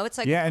 You know, it's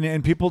like... Yeah,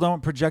 and people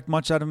don't project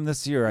much out of him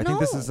this year. I think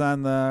this No. is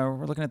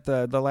we're looking at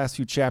the last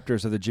few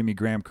chapters of the Jimmy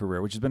Graham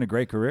career, which has been a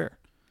great career.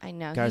 I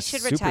know. Guy's he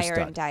should super retire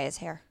stud. and dye his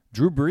hair.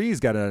 Drew Brees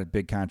got a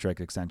big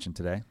contract extension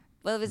today.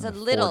 Well, it was a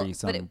little, but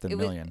 40-something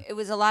million. it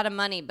was a lot of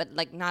money, but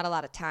like not a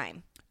lot of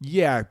time.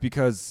 Yeah,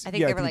 because I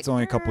think they were it's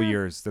only a couple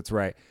years. That's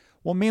right.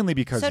 Well, mainly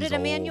because So he's did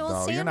Emmanuel old, though.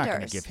 Sanders. You're not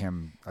going to give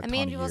him a ton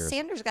Emmanuel of years.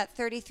 Sanders got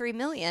 $33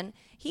 million.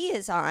 He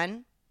is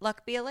on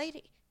Luck Be a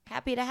Lady.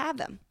 Happy to have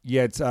him.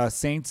 Yeah, it's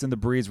Saints and the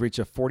Breeze reach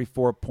a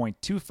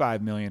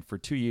 $44.25 million for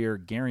 2-year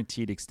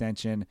guaranteed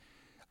extension.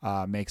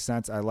 Makes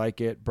sense. I like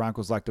it.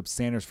 Broncos locked up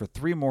Sanders for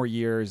 3 more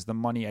years. The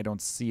money I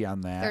don't see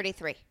on that.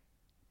 33.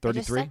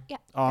 33? Yeah.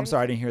 Oh, I'm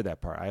sorry. I didn't hear that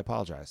part. I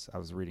apologize. I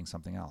was reading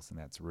something else, and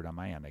that's rude on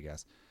my end, I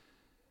guess.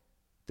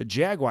 The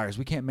Jaguars,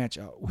 we can't match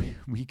up.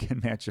 We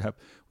can match up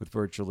with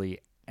virtually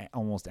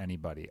almost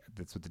anybody.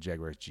 That's what the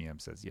Jaguars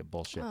GM says. Yeah,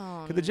 bullshit.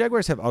 Oh, Could the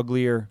Jaguars have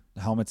uglier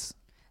helmets?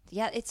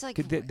 Yeah, it's like,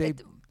 They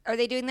are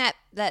they doing that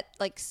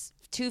like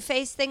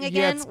Two-Face thing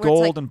again? Yeah, it's where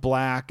gold like, and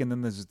black, and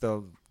then there's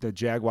the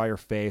Jaguar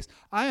face.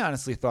 I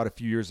honestly thought a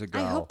few years ago.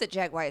 I hope the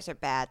Jaguars are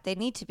bad. They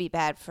need to be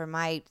bad for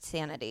my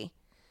sanity.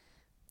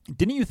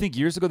 Didn't you think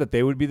years ago that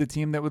they would be the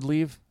team that would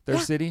leave their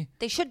city?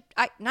 They should.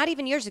 Not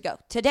even years ago.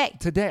 Today.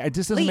 Today, it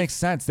just doesn't make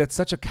sense. That's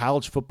such a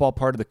college football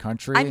part of the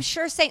country. I'm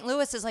sure St.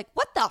 Louis is like,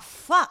 what the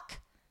fuck?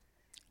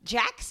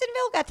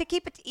 Jacksonville got to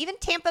keep it. Even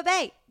Tampa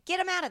Bay, get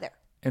them out of there.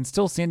 And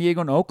still, San Diego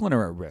and Oakland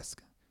are at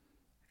risk.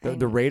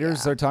 The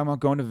Raiders are talking about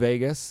going to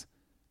Vegas.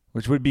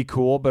 which would be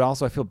cool. But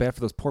also, I feel bad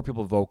for those poor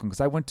people of Oakland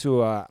because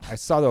I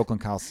saw the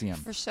Oakland Coliseum.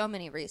 For so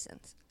many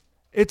reasons.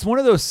 It's one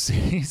of those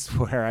cities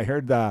where I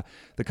heard the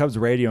Cubs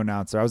radio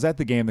announcer. I was at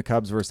the game, the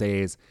Cubs versus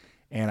A's,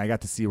 and I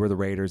got to see where the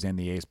Raiders and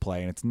the A's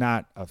play. And it's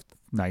not a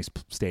nice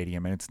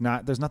stadium, and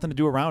there's nothing to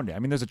do around it. I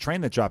mean, there's a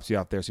train that drops you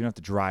off there, so you don't have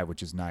to drive,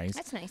 which is nice.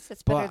 That's nice.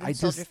 That's better than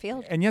Soldier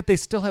Field. And yet they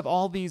still have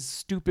all these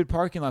stupid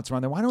parking lots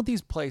around there. Why don't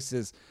these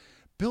places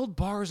build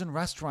bars and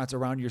restaurants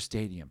around your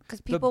stadium?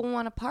 Because people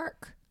want to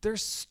park. They're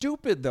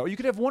stupid, though. You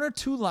could have one or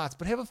two lots,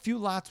 but have a few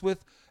lots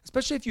with,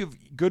 especially if you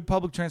have good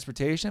public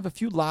transportation, have a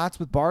few lots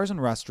with bars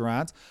and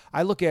restaurants.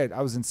 I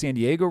was in San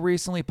Diego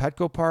recently.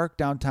 Petco Park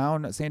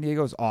downtown San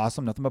Diego is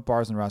awesome. Nothing but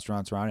bars and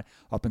restaurants around it.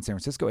 Up in San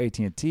Francisco,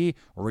 AT&T.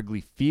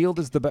 Wrigley Field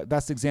is the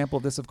best example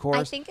of this, of course.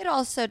 I think it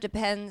also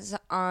depends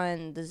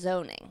on the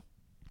zoning.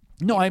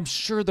 No, I'm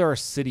sure there are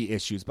city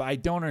issues, but I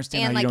don't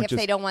understand and how you don't if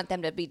they don't want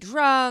them to be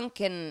drunk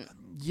and...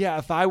 Yeah,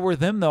 if I were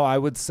them, though, I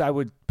would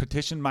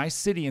petition my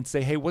city and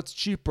say, hey, what's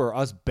cheaper?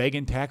 Us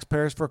begging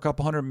taxpayers for a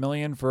couple $100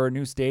 million for a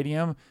new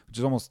stadium, which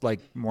is almost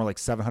more like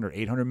 $700,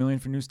 $800 million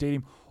for a new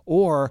stadium,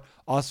 or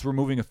us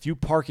removing a few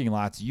parking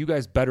lots, you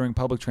guys bettering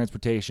public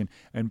transportation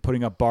and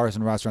putting up bars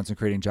and restaurants and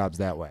creating jobs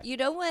that way. You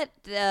know what?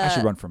 I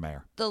should run for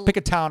mayor. Pick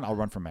a town, I'll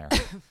run for mayor.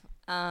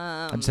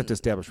 I just have to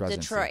establish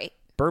residency. Detroit.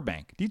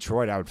 Burbank.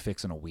 Detroit, I would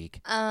fix in a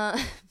week.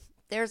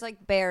 There's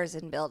bears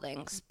in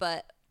buildings,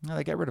 but... No,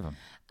 they got rid of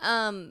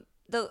them.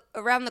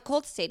 Around the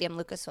Colts Stadium,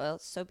 Lucas Oil,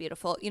 it's so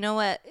beautiful. You know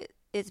what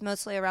is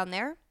mostly around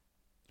there?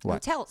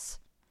 What? Hotels.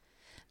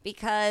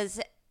 Because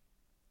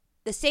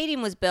the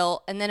stadium was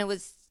built and then it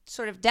was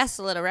sort of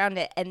desolate around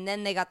it, and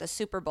then they got the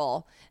Super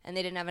Bowl and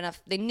they didn't have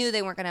enough. They knew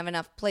they weren't going to have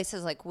enough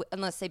places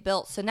unless they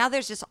built. So now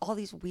there's just all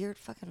these weird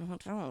fucking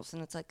hotels,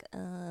 and it's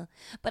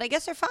but I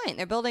guess they're fine.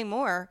 They're building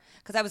more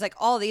because I was like,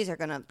 all these are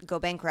going to go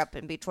bankrupt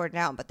and be torn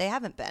down, but they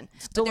haven't been.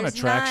 Still an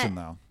attraction,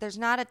 though. There's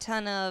not a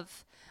ton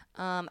of.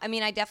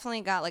 I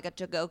definitely got a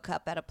to-go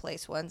cup at a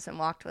place once and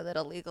walked with it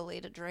illegally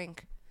to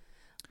drink.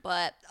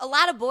 But a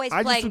lot of boys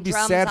playing drums on a bucket. I just would be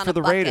sad for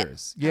the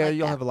Raiders. Yeah,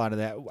 you'll have a lot of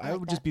that. I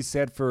would just be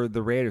sad for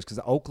the Raiders because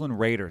the Oakland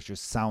Raiders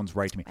just sounds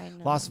right to me.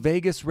 Las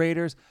Vegas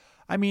Raiders.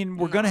 I mean,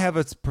 we're going to have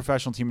a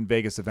professional team in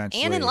Vegas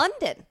eventually. And in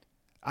London.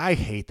 I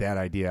hate that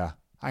idea.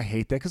 I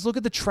hate that because look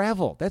at the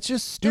travel. That's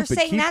just stupid.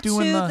 They're saying that's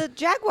who the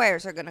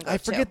Jaguars are going to go to. I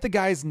forget the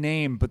guy's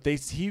name, but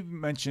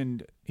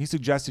he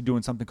suggested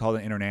doing something called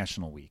an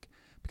International Week.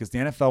 Because the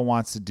NFL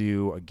wants to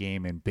do a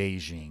game in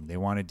Beijing. They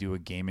want to do a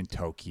game in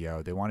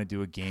Tokyo. They want to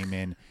do a game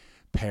in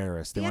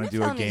Paris. They want to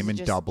do a game in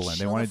Dublin.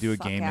 They want to do a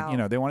game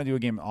in, they want to do a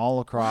game all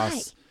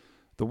across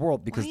the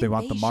world because they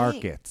want the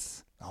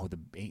markets. Oh,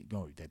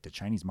 the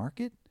Chinese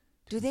market?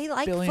 Do they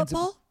like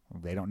football?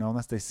 They don't know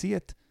unless they see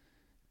it.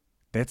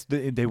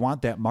 They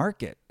want that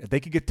market. If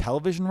they could get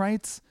television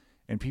rights,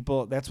 and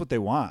people, that's what they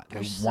want.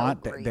 They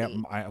want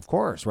that, of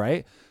course,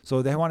 right?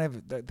 So they want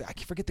to have, I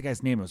forget the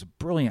guy's name. It was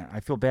brilliant. I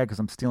feel bad because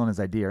I'm stealing his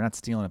idea. Or not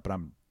stealing it, but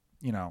I'm,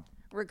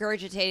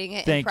 regurgitating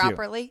it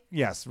improperly?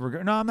 Yes.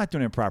 No, I'm not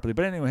doing it improperly.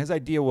 But anyway, his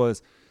idea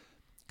was,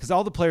 because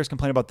all the players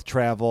complain about the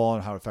travel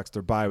and how it affects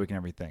their bye week and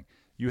everything.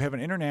 You have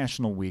an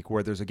international week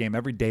where there's a game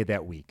every day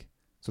that week.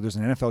 So there's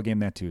an NFL game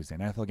that Tuesday,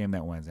 an NFL game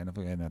that Wednesday, an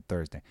NFL game that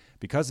Thursday.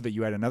 Because of it,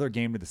 you add another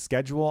game to the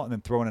schedule and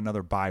then throw in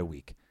another bye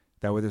week.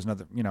 That way there's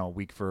another,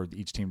 week for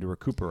each team to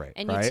recuperate.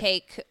 And you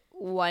take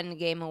one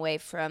game away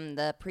from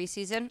the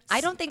preseason.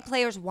 I don't think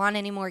players want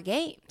any more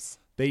games.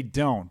 They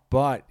don't.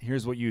 But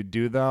here's what you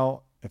do,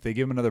 though. If they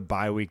give them another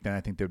bye week, then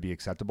I think they would be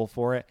acceptable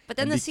for it. But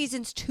then the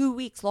season's 2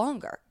 weeks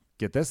longer.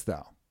 Get this,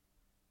 though.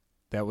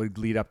 That would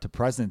lead up to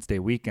President's Day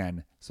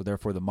weekend. So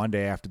therefore, the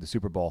Monday after the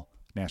Super Bowl,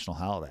 national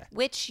holiday.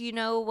 Which, you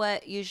know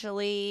what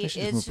usually they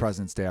should just move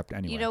President's Day up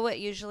anyway. You know what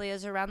usually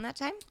is around that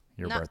time?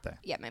 Your birthday.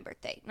 Yeah, my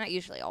birthday. Not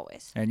usually,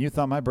 always. And you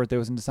thought my birthday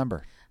was in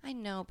December. I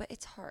know, but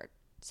it's hard.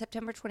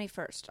 September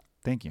 21st.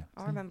 Thank you.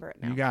 I'll remember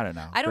it now. You got it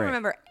now. I don't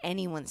remember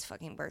anyone's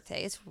fucking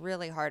birthday. It's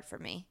really hard for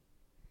me.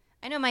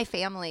 I know my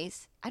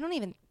family's. I don't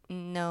even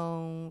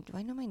know. Do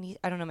I know my niece?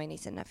 I don't know my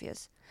niece and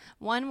nephews.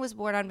 One was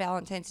born on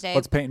Valentine's Day.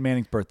 What's Peyton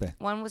Manning's birthday?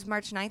 One was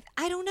March 9th.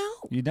 I don't know.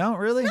 You don't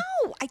really?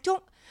 No, I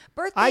don't.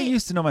 Birthday. I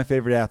used to know my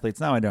favorite athletes.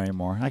 Now I don't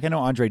anymore. I know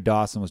Andre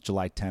Dawson was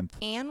July 10th.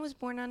 Ann was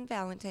born on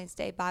Valentine's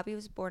Day. Bobby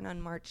was born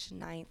on March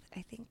 9th.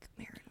 I think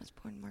Marin was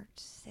born March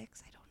 6th.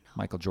 I don't know.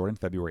 Michael Jordan,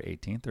 February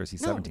 18th, or is he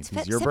 17th? It's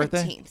Is your 17th.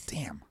 birthday?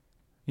 Damn.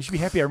 You should be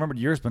happy I remembered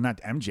yours, but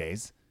not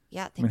MJ's.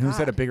 Yeah, who's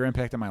had a bigger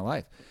impact on my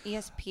life?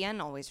 ESPN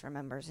always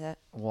remembers it.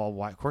 Well,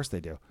 why? Of course they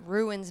do.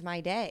 Ruins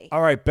my day.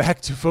 All right,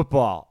 back to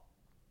football.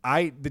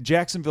 The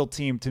Jacksonville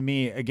team, to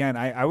me, again,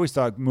 I always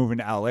thought moving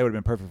to LA would have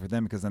been perfect for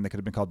them because then they could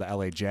have been called the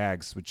LA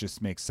Jags, which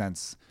just makes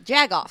sense.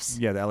 Jagoffs.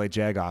 Yeah, the LA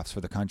Jagoffs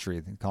for the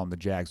country. They call them the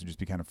Jags, would just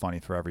be kind of funny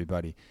for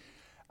everybody.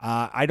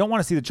 I don't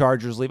want to see the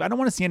Chargers leave. I don't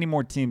want to see any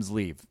more teams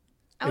leave,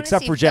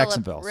 except for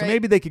Jacksonville. So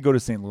maybe they could go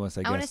to St. Louis,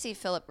 I guess. I want to see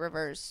Phillip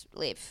Rivers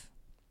leave.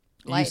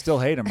 You still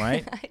hate him,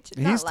 right?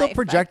 He's still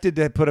projected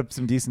to put up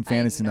some decent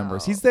fantasy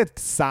numbers. He's that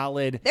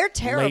solid They're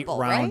terrible,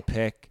 late round right?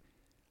 pick.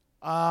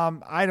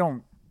 I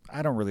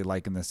don't really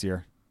like him this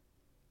year.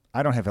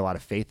 I don't have a lot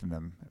of faith in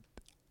them.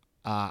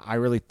 I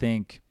really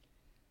think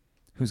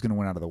who's going to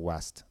win out of the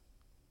West?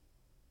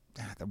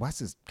 The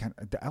West is kind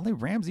of. The LA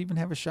Rams even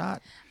have a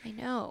shot? I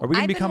know. Are we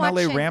going to become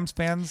LA Rams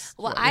fans?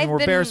 Well,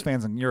 we're Bears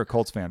fans, and you're a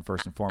Colts fan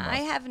first and foremost. I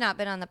have not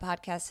been on the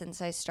podcast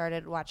since I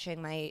started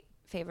watching my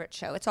favorite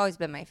show. It's always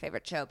been my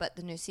favorite show, but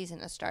the new season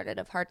has started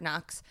of Hard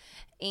Knocks,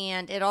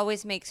 and it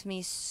always makes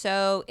me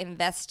so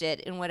invested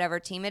in whatever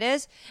team it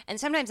is. And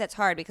sometimes that's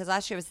hard because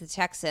last year was the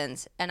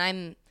Texans, and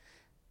I'm,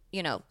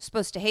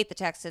 supposed to hate the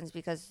Texans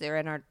because they're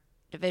in our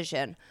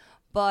division.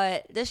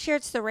 But this year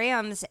it's the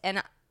Rams,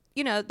 and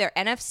they're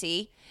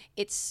NFC.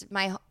 It's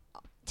my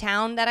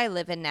town that I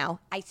live in now.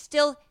 I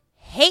still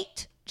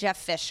hate Jeff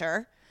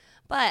Fisher,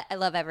 but I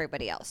love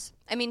everybody else.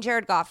 I mean,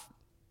 Jared Goff,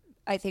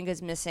 I think,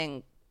 is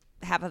missing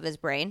half of his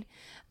brain.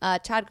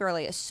 Todd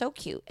Gurley is so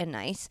cute and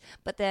nice,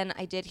 but then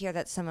I did hear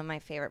that some of my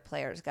favorite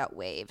players got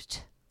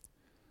waived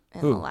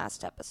in the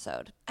last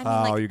episode.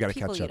 I mean, you got to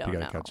catch up. You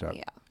got to catch up.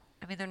 Yeah.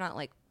 I mean, they're not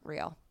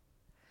real.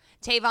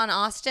 Tavon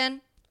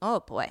Austin.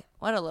 Oh, boy.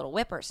 What a little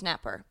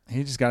whippersnapper.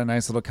 He just got a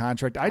nice little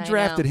contract. I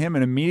drafted him,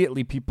 and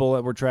immediately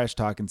people were trash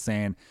talking,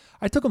 saying,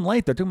 I took him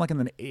late. I took him like in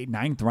the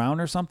 9th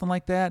round or something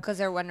like that. Because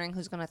they're wondering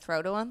who's going to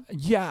throw to him?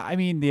 Yeah, I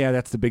mean,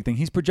 that's the big thing.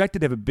 He's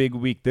projected to have a big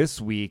week this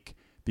week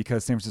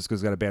because San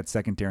Francisco's got a bad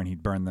secondary, and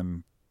he'd burned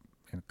them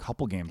in a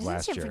couple games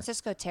last year. Isn't San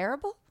Francisco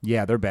terrible?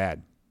 Yeah, they're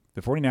bad.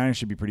 The 49ers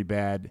should be pretty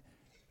bad.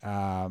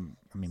 Let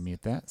me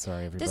mute that.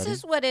 Sorry, everybody. This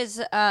is what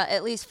is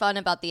at least fun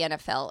about the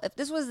NFL. If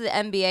this was the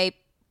NBA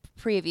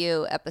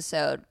preview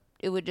episode,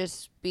 it would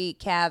just be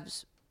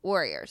Cavs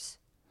Warriors.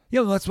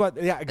 Yeah, that's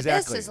what. Yeah,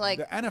 exactly. This is like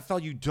the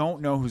NFL. You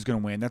don't know who's going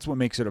to win. That's what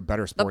makes it a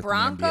better sport. The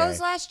Broncos than the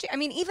NBA. last year. I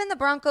mean, even the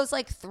Broncos,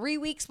 3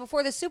 weeks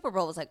before the Super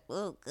Bowl, was like,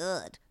 oh,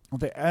 good. Well,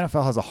 the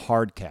NFL has a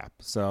hard cap,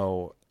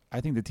 so I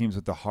think the teams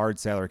with the hard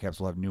salary caps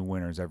will have new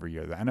winners every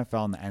year. The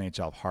NFL and the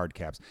NHL have hard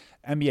caps.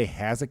 NBA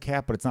has a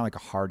cap, but it's not like a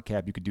hard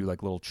cap. You could do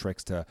little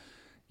tricks to,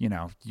 you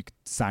could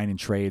sign in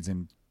trades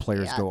and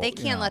players go. They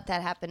can't let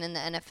that happen in the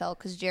NFL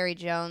because Jerry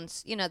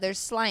Jones.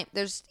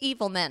 There's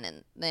evil men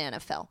in the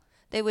NFL.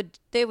 They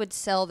would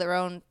sell their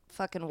own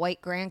fucking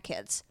white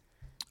grandkids.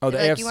 Oh, the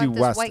AFC you want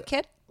West. This white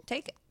kid?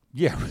 Take it.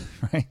 Yeah,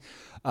 right.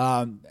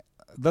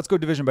 Let's go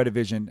division by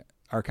division.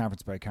 Our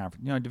conference by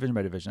conference. Division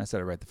by division. I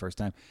said it right the first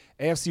time.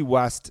 AFC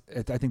West,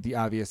 I think the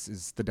obvious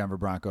is the Denver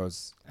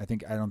Broncos. I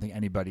don't think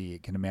anybody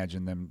can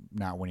imagine them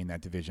not winning that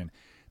division.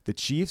 The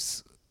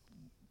Chiefs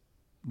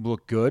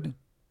look good,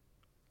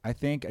 I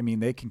think. I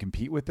mean, they can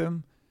compete with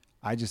them.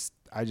 I just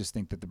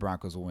think that the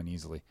Broncos will win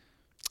easily.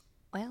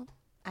 Well,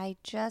 I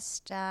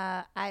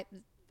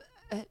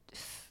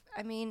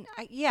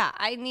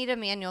need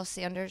Emmanuel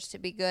Sanders to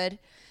be good.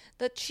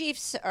 The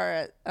Chiefs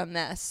are a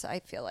mess, I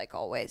feel like,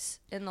 always,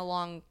 in the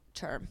long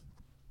term.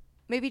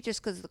 Maybe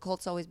just because the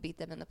Colts always beat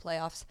them in the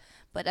playoffs.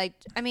 But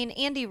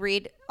Andy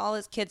Reid, all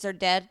his kids are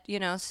dead,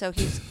 so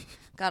he's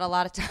got a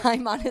lot of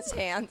time on his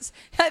hands.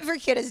 Every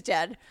kid is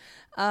dead.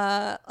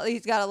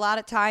 He's got a lot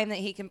of time that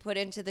he can put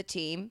into the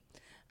team.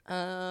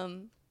 There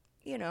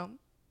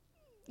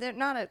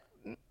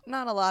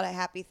not a lot of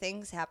happy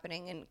things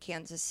happening in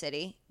Kansas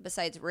City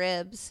besides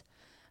ribs.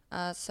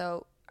 I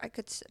feel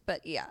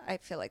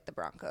like the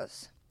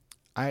Broncos.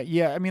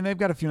 They've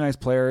got a few nice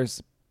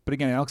players, but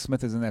again, Alex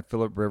Smith is in that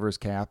Phillip Rivers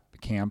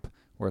camp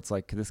where it's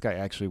like, could this guy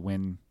actually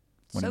win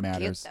when it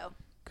matters? Cute, though.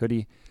 Could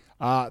he?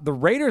 The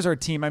Raiders are a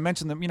team. I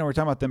mentioned them. We were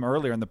talking about them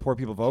earlier, and the poor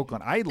people of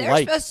Oakland. They're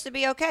supposed to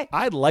be okay.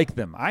 I like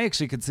them. I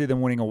actually could see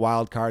them winning a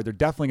wild card. They're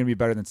definitely going to be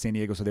better than San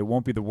Diego, so they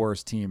won't be the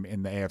worst team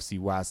in the AFC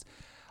West.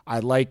 I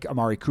like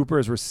Amari Cooper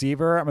as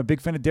receiver. I'm a big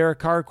fan of Derek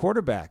Carr,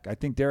 quarterback. I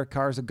think Derek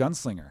Carr is a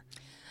gunslinger.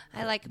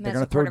 I like him They're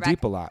as a throw quarterback.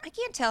 deep a lot. I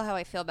can't tell how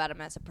I feel about him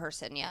as a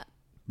person yet.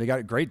 They got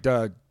a great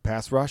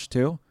pass rush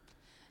too.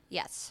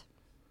 Yes.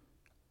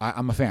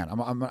 I'm a fan.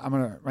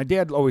 My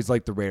dad always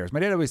liked the Raiders. My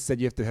dad always said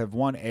you have to have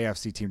one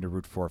AFC team to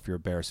root for if you're a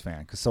Bears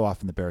fan, because so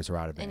often the Bears are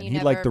out of it. And he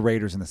liked the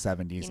Raiders in the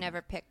 70s. You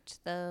never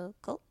picked the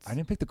Colts? I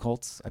didn't pick the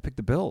Colts. I picked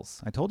the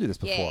Bills. I told you this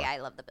before. Yeah, I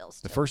love the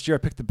Bills too. The first year I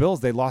picked the Bills,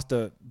 they lost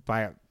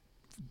by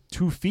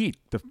 2 feet.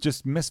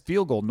 Just missed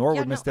field goal.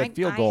 Norwood missed that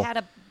field goal. I had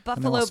a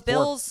Buffalo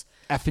Bills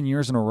effing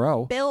years in a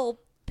row. Bill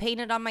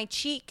painted on my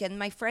cheek, and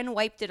my friend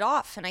wiped it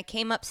off, and I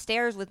came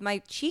upstairs with my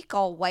cheek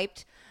all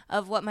wiped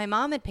of what my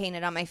mom had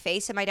painted on my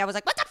face, and my dad was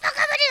like, "What the fuck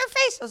happened to your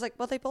face?" I was like,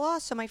 "Well, they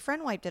lost, so my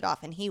friend wiped it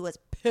off," and he was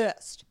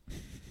pissed.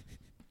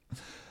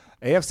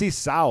 AFC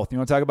South. You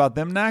want to talk about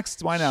them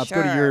next? Why not? Sure.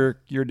 Let's go to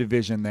your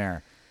division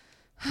there.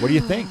 What do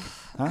you think?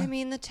 Huh? I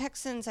mean, the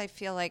Texans, I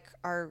feel like,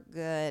 are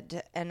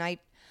good, and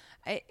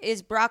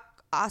is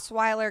Brock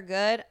Osweiler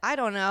good? I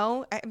don't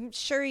know. I'm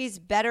sure he's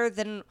better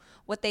than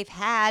what they've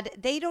had.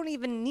 They don't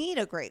even need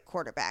a great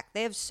quarterback.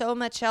 They have so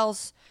much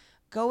else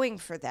going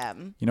for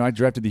them. I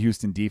drafted the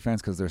Houston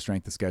defense because their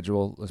strength of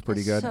schedule was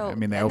pretty good.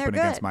 They open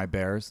against my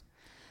Bears.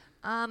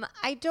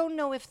 I don't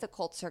know if the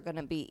Colts are going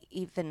to be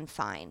even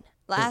fine.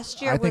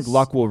 Last year, I think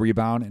Luck will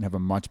rebound and have a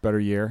much better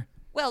year.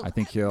 Well, I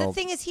think the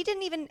thing is, he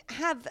didn't even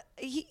have.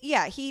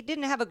 He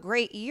didn't have a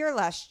great year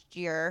last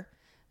year,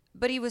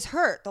 but he was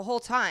hurt the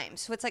whole time.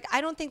 So it's like I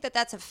don't think that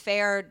that's a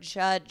fair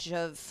judge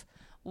of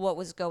what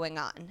was going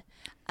on.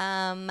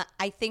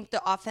 I think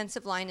the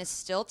offensive line is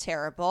still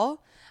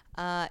terrible.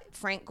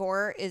 Frank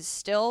Gore is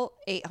still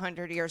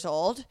 800 years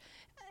old.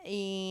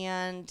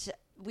 And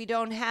we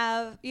don't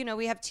have,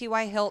 we have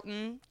T.Y.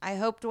 Hilton. I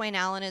hope Dwayne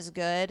Allen is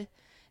good.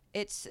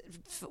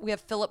 We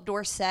have Philip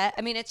Dorsett.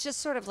 I mean, it's just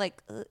sort of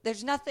like,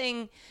 there's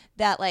nothing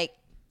that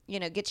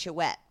gets you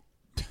wet.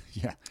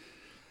 Yeah.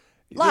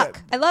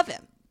 Luck. Yeah. I love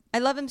him. I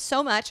love him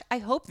so much. I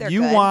hope they're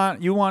you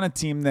good. You want a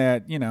team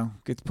that,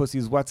 gets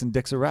pussies wets and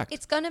dicks erect.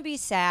 It's going to be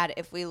sad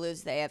if we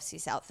lose the AFC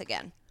South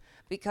again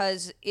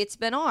because it's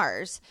been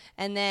ours.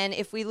 And then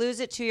if we lose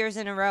it 2 years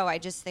in a row, I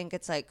just think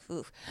it's like,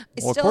 oof.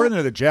 According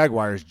to the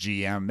Jaguars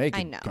GM, they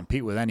can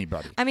compete with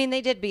anybody. I mean,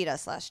 they did beat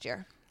us last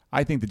year.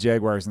 I think the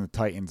Jaguars and the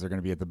Titans are going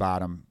to be at the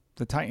bottom.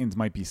 The Titans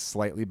might be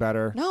slightly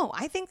better. No,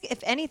 I think if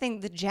anything,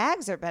 the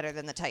Jags are better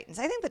than the Titans.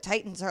 I think the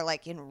Titans are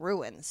like in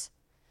ruins.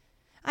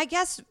 I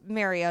guess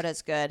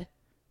Mariota's good.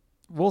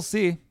 We'll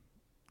see.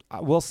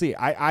 We'll see.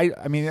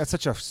 I mean, that's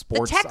such a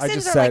sports. I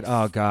just said,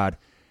 oh God,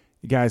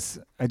 you guys.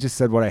 I just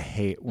said what I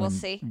hate. We'll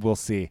see. We'll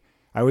see.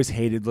 I always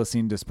hated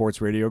listening to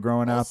sports radio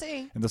growing up. We'll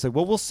see. And they'll say,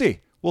 well, we'll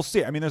see. We'll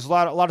see. I mean, there's a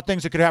lot of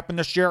things that could happen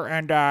this year,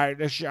 and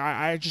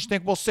I just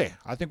think we'll see.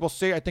 I think we'll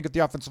see. I think if the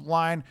offensive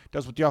line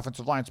does what the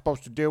offensive line is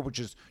supposed to do, which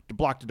is to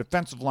block the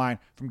defensive line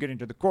from getting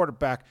to the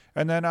quarterback,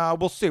 and then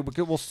we'll see.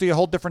 We'll see a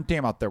whole different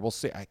team out there. We'll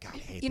see. I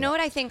hate. You know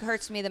what I think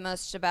hurts me the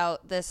most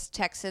about this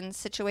Texans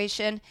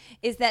situation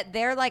is that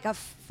they're like a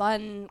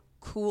fun,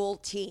 cool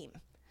team.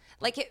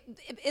 Like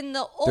in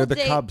the old days, they're the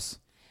days, Cubs.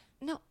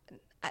 No.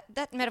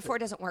 That metaphor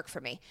doesn't work for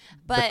me.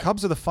 But the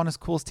Cubs are the funnest,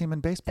 coolest team in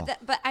baseball.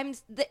 But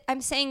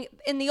I'm saying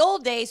in the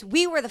old days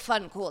we were the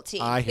fun, cool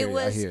team. I hear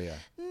you.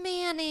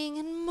 Manning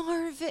and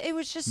Marvin. It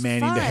was just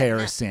Manning fun. to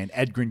Harrison,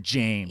 Edgerrin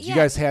James. Yeah, you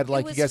guys had some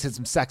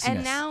sexiness.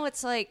 And now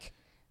it's like,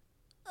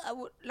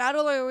 not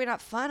only are we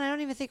not fun, I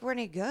don't even think we're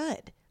any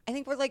good. I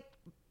think we're like.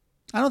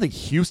 I don't think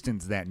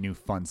Houston's that new,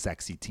 fun,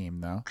 sexy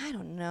team though. I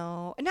don't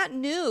know. Not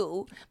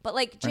new, but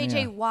like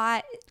J.J.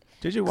 Watt.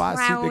 J.J. Watt.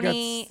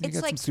 Clowney. They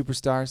got some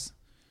superstars.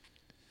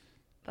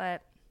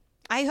 But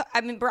I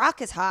mean, Brock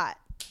is hot.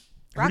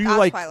 Brock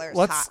Osweiler is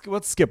hot.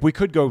 Let's skip. We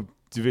could go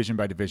division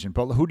by division,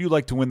 but who do you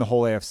like to win the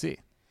whole AFC?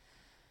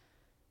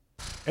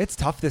 It's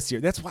tough this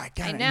year. That's why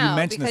I know, you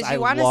mentioned because this.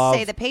 you want to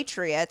say the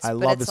Patriots. I but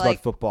love it's this like,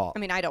 about football. I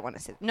mean, I don't want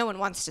to say. No one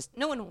wants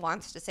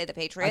to say the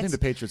Patriots. I think the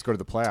Patriots go to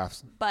the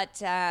playoffs.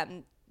 But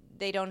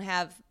they don't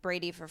have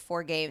Brady for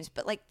 4 games.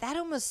 But like that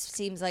almost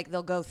seems like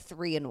they'll go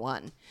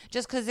 3-1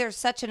 just because they're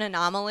such an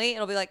anomaly.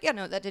 It'll be like, yeah,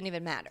 no, that didn't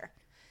even matter.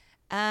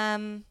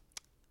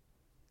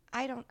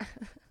 I don't.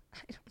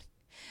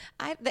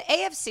 The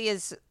AFC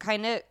is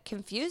kind of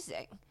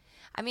confusing.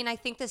 I mean, I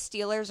think the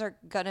Steelers are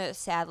gonna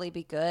sadly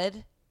be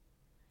good.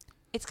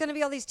 It's gonna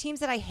be all these teams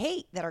that I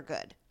hate that are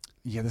good.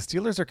 Yeah, the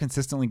Steelers are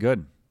consistently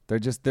good.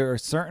 There are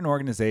certain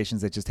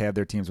organizations that just have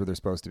their teams where they're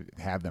supposed to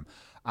have them.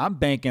 I'm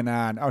banking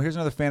on. Oh, here's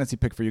another fantasy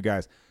pick for you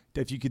guys.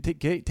 If you could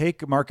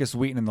take Marcus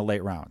Wheaton in the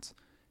late rounds,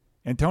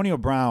 Antonio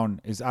Brown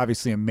is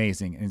obviously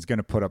amazing and he's going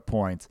to put up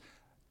points.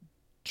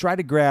 Try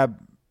to grab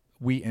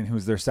Wheaton,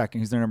 who's their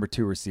number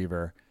 2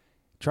 receiver.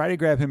 Try to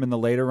grab him in the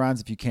later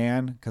rounds if you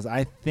can, because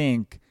I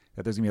think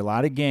that there's going to be a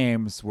lot of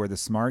games where the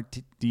smart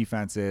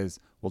defenses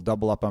will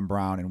double up on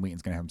Brown and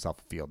Wheaton's going to have himself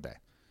a field day.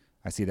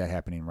 I see that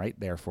happening right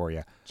there for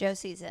you. Joe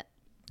sees it.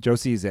 The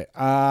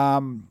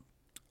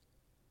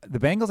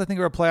Bengals, I think,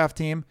 are a playoff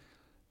team.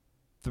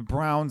 The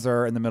Browns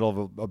are in the middle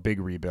of a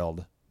big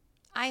rebuild.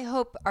 I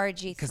hope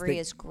RG3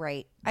 is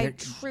great. I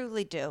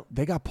truly do.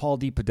 They got Paul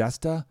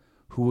DePodesta,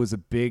 who was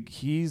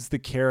he's the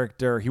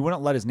character. He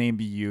wouldn't let his name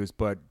be used,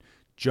 but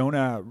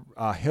Jonah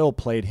Hill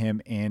played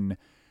him in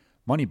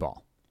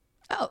Moneyball.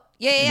 Oh,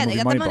 yeah. They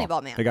got the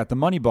Moneyball man. They got the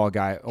Moneyball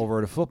guy over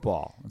to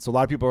football. And so a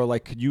lot of people are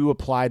like, could you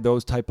apply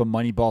those type of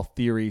Moneyball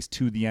theories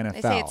to the NFL?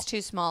 They say it's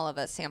too small of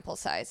a sample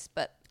size,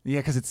 but... Yeah,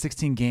 because it's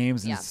 16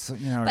 games. And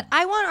But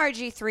I want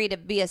RG3 to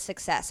be a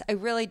success. I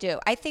really do.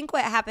 I think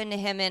what happened to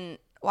him in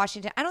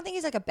Washington, I don't think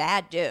he's like a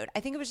bad dude.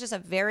 I think it was just a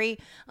very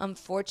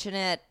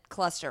unfortunate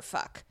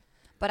clusterfuck.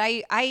 But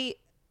I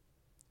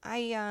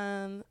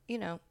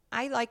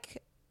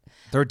like...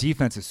 Their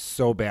defense is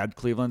so bad,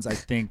 Cleveland's. I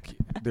think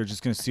they're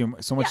just going to see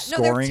so much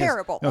scoring. They're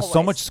terrible.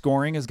 So much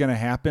scoring is going to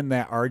happen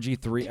that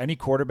RG3, any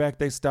quarterback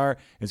they start,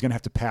 is going to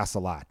have to pass a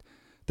lot.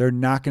 They're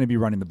not going to be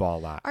running the ball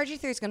a lot.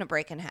 RG3 is going to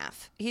break in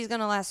half. He's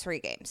going to last 3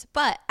 games.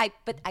 But I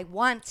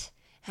want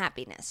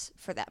happiness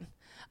for them.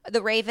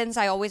 The Ravens,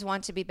 I always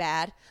want to be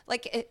bad.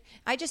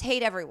 I just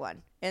hate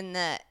everyone in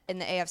the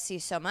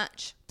AFC so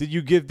much. Did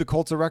you give the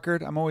Colts a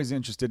record? I'm always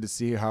interested to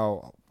see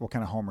what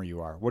kind of homer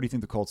you are. What do you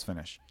think the Colts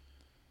finish?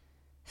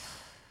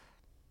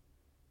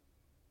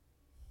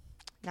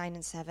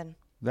 9-7.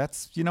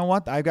 That's, you know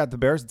what? I got the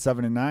Bears at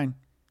 7-9.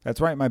 That's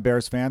right, my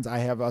Bears fans. I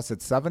have us at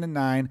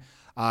 7-9.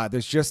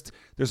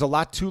 There's a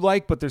lot to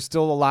like, but there's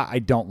still a lot I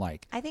don't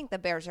like. I think the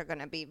Bears are going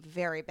to be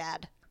very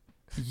bad.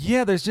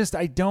 Yeah,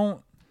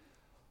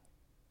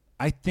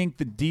 I think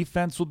the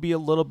defense will be a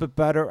little bit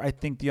better. I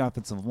think the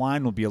offensive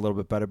line will be a little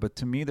bit better, but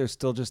to me, there's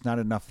still just not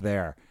enough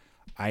there.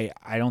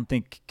 I don't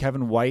think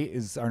Kevin White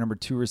is our number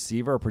 2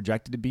 receiver or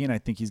projected to be, and I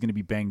think he's going to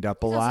be banged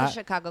up a He's lot. also a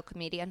Chicago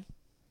comedian.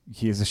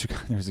 He is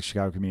there's a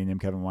Chicago comedian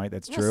named Kevin White.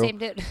 That's Yeah, true. same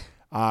dude.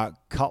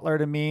 Cutler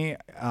to me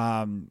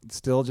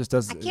still just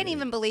does. I can't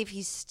even believe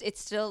it's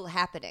still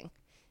happening.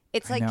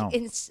 It's like know.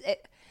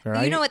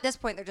 you know, at this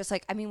point they're just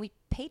like, I mean, we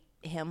paid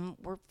him.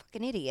 We're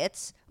fucking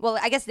idiots. Well,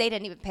 I guess they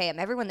didn't even pay him.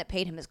 Everyone that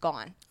paid him is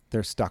gone.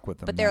 They're stuck with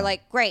them. But they're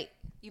like, great,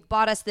 you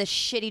bought us this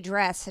shitty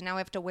dress, and now we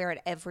have to wear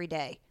it every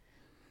day.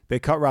 They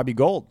cut Robbie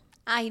Gould.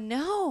 I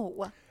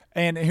know.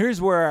 And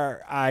here's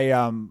where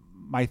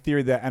my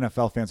theory that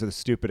NFL fans are the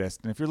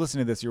stupidest. And if you're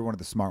listening to this, you're one of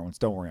the smart ones.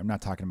 Don't worry, I'm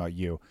not talking about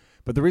you.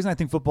 But the reason I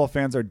think football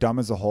fans are dumb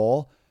as a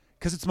whole,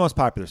 because it's the most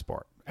popular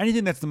sport.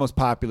 Anything that's the most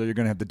popular, you're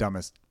going to have the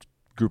dumbest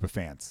group of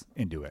fans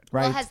into it,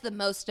 right? Well, it has the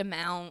most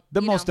amount.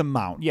 The most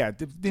amount, yeah.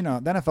 The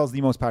NFL is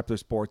the most popular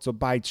sport, so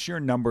by sheer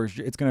numbers,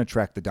 it's going to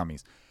attract the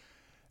dummies.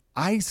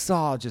 I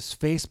saw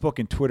just Facebook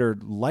and Twitter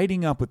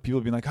lighting up with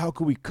people being like, how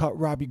could we cut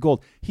Robbie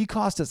Gould? He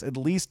cost us at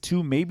least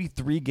 2, maybe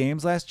 3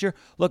 games last year.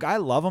 Look, I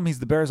love him. He's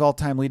the Bears'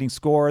 all-time leading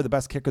scorer, the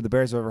best kicker the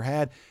Bears have ever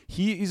had.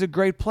 He's a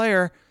great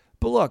player,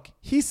 but look,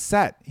 he's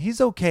set. He's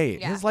okay.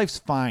 Yeah. His life's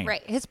fine.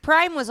 Right. His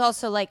prime was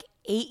also like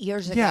 8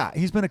 years ago. Yeah,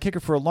 he's been a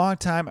kicker for a long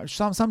time.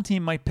 Some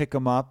team might pick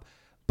him up,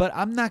 but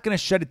I'm not going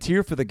to shed a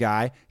tear for the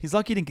guy. He's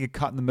lucky he didn't get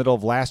cut in the middle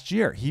of last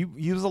year. He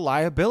was a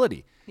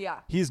liability. Yeah.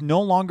 He's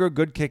no longer a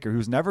good kicker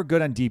who's never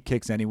good on deep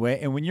kicks anyway.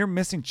 And when you're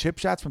missing chip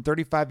shots from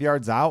 35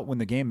 yards out when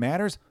the game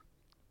matters,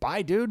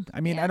 bye, dude. I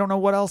mean, I don't know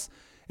what else.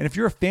 And if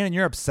you're a fan and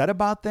you're upset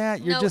about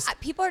that, you're just...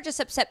 people are just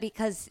upset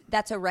because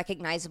that's a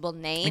recognizable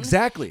name.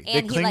 Exactly.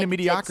 And they cling to did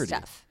mediocrity.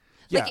 Stuff.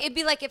 Yeah. Like, it'd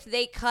be like if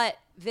they cut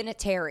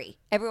Vinatieri.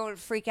 Everyone would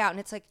freak out. And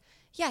it's like,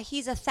 yeah,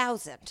 he's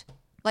 1,000.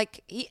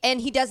 Like,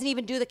 and he doesn't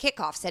even do the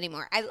kickoffs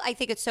anymore. I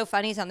think it's so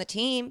funny he's on the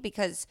team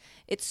because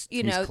it's,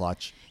 He's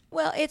clutch.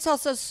 Well, it's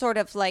also sort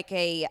of like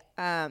a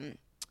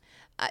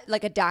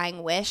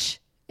dying wish.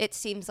 It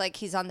seems like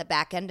he's on the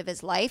back end of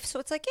his life. So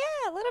it's like,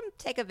 yeah, let him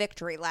take a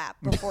victory lap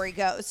before he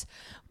goes.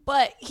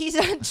 But he's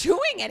not doing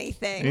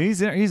anything.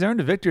 He's earned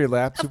a victory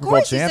lap, Of Super Bowl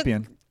course,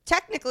 champion. he's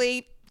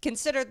technically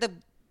considered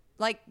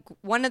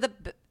one of the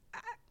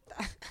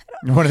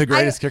One of the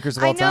greatest kickers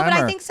of all time. I know,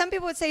 but or? I think some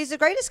people would say he's the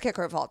greatest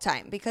kicker of all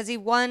time because he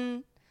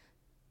won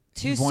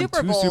two He won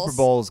Super two Bowls. Super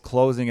Bowls,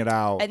 closing it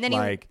out. And then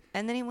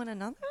he won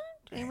another.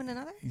 Did he win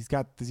another?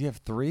 Does he have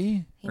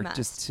 3 He or must.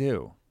 just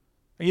 2?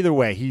 Either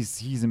way,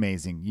 he's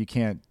amazing. You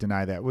can't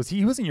deny that.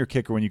 He wasn't your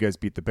kicker when you guys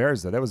beat the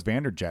Bears though? That was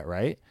Vanderjet,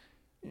 right?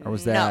 Or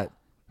was that No.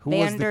 who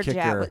was the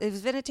kicker? It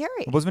was Vinatieri.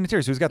 It was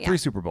Vinatieri. So he's got Yeah. 3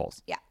 Super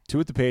Bowls. Yeah. 2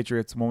 with the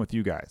Patriots, 1 with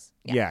you guys.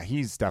 Yeah. Yeah,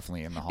 he's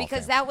definitely in the Hall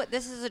Because of Fame.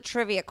 this is a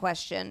trivia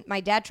question. My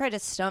dad tried to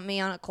stump me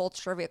on a Colts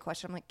trivia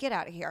question. I'm like, get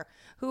out of here.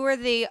 Who are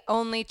the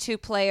only 2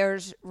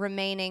 players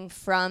remaining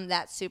from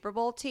that Super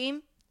Bowl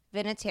team?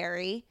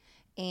 Vinatieri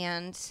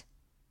and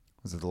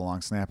Was it the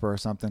long snapper or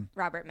something?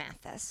 Robert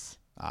Mathis.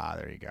 Ah,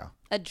 there you go.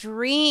 A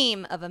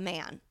dream of a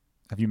man.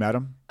 Have you met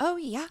him? Oh,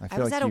 yeah. I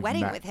feel was like at a you've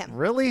wedding met- with him.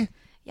 Really?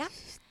 Yeah.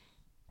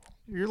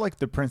 You're like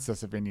the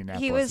princess of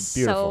Indianapolis. He was It's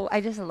beautiful.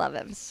 I just love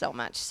him so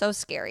much. So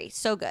scary.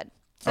 So good.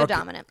 So Okay.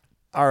 dominant.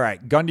 All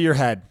right, gun to your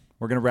head.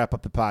 We're going to wrap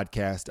up the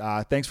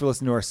podcast. Thanks for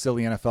listening to our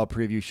silly NFL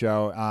preview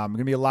show. Going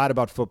to be a lot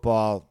about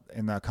football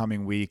in the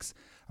coming weeks.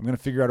 I'm going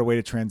to figure out a way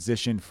to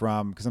transition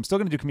because I'm still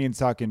going to do Comedians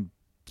Talking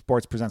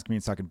Sports Presents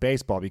Comedians Talking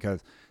Baseball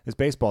because this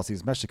baseball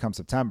season, especially come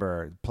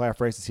September, playoff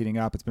race is heating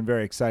up. It's been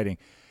very exciting.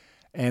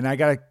 And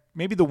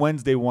maybe the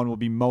Wednesday one will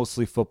be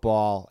mostly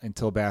football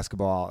until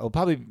basketball. It'll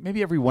probably,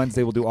 maybe every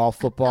Wednesday we'll do all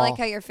football. I like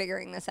how you're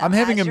figuring this out. I'm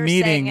having as a you're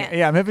meeting. saying it.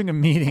 Yeah, I'm having a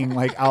meeting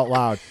like out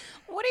loud.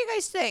 What do you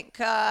guys think?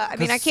 I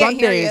mean, I 'Cause can't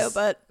hear you,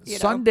 but you know.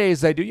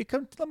 Sundays I do. You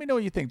come. Let me know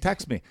what you think.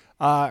 Text me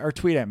or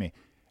tweet at me.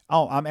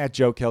 Oh, I'm at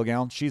Joe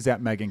Kilgallen. She's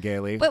at Megan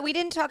Gailey. But we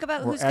didn't talk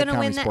about We're who's at going to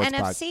win the Comedy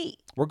Sports Pod. NFC.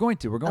 We're going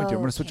to. I'm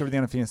going to switch Okay. over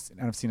to the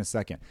NFC in a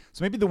second.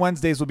 So maybe the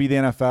Wednesdays will be the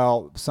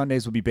NFL.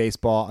 Sundays will be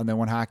baseball, and then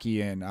when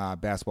hockey and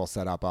basketball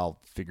set up, I'll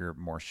figure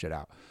more shit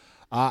out.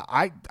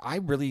 I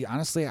really,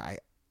 honestly, I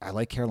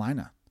like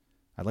Carolina.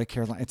 I like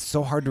Carolina. It's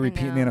so hard to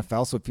repeat in the know.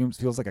 NFL, so it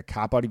feels like a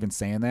cop out even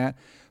saying that.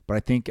 But I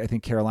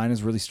think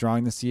Carolina's really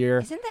strong this year.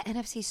 Isn't the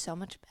NFC so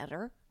much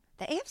better?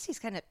 The AFC's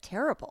kind of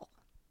terrible.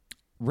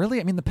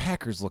 Really? I mean, the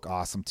Packers look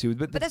awesome, too.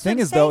 But the that's thing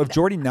what I'm is, though, saying. if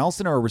Jordy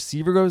Nelson or a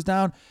receiver goes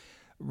down,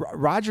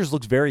 Rodgers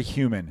looked very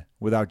human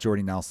without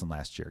Jordy Nelson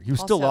last year. He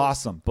was still Also-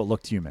 awesome, but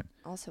looked human.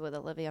 Also with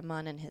Olivia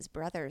Munn and his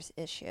brother's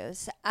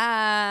issues.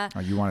 Oh,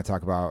 you want to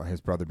talk about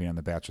his brother being on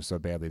The Bachelor so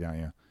badly, don't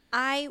you?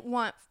 I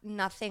want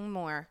nothing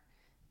more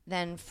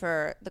than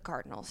for the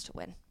Cardinals to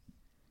win.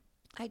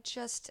 I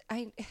just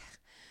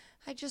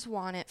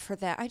want it for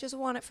that. I just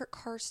want it for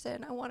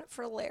Carson. I want it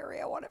for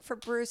Larry. I want it for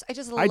Bruce. I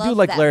just love I do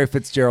like them. Larry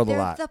Fitzgerald They're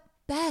a lot. the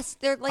best.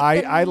 They're like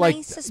I the like,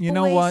 nicest you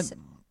know boys. what?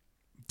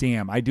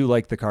 Damn, I do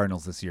like the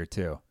Cardinals this year,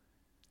 too.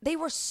 They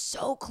were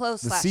so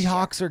close The last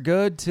Seahawks are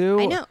good, too. year.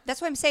 I know. That's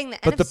why I'm saying the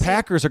But the NFC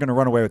Packers are going to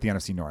run away with the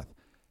NFC North.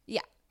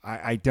 Yeah.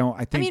 I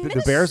think mean,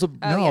 the Bears will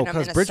because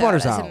Minnesota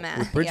Bridgewater's doesn't out. matter.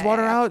 With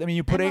Bridgewater Yeah. out, I mean,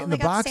 you put And 8 in the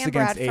they got box Sam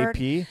against Bradford.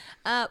 AP.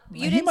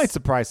 You He didn't might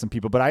surprise some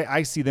people, but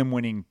I see them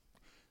winning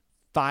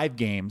 5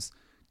 games.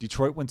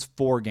 Detroit wins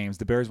 4 games.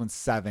 The Bears win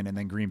 7, and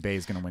then Green Bay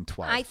is going to win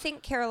 12. I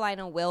think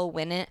Carolina will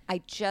win it.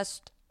 I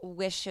just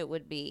wish it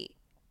would be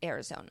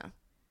Arizona.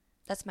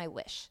 That's my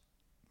wish.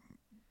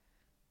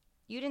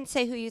 You didn't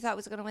say who you thought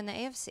was going to win the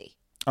AFC.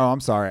 Oh, I'm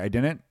sorry. I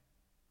didn't.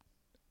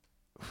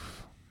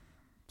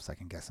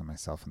 Second guessing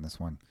myself in this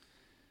one.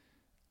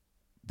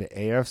 The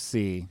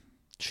AFC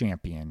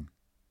champion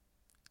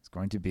is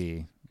going to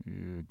be,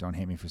 don't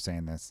hate me for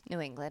saying this. New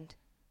England.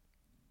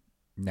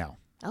 No.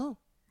 Oh.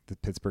 The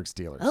Pittsburgh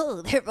Steelers.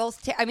 Oh, they're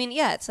both.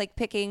 It's like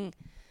picking.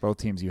 Both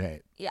teams you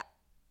hate. Yeah.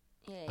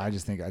 I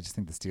just think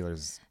the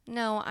Steelers.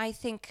 No, I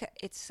think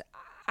it's.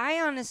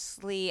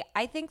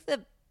 I think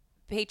the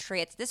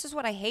Patriots. This is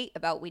what I hate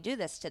about we do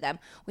this to them.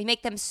 We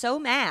make them so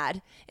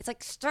mad. It's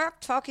like, stop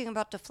talking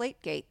about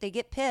Deflategate. They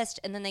get pissed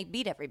and then they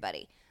beat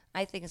everybody.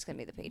 I think it's going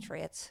to be the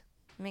Patriots.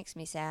 It makes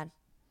me sad.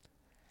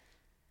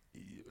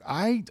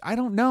 I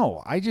don't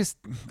know.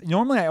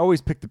 Normally I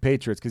always pick the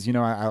Patriots because,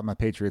 I'm a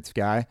Patriots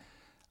guy.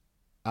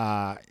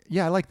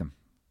 Yeah, I like them.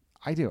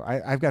 I do.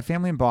 I've got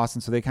family in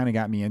Boston, so they kind of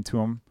got me into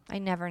them. I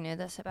never knew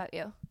this about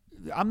you.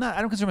 I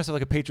don't consider myself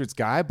like a Patriots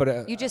guy,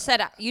 but you just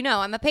said,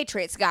 I'm a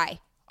Patriots guy.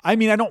 I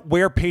mean, I don't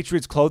wear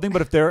Patriots clothing,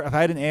 but if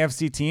I had an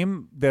AFC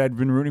team that I'd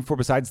been rooting for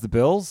besides the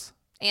Bills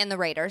and the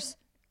Raiders.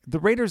 The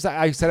Raiders,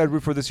 I said I'd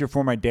root for this year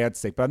for my dad's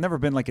sake, but I've never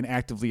been like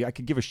I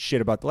could give a shit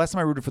about. The last time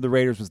I rooted for the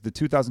Raiders was the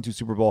 2002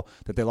 Super Bowl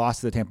that they lost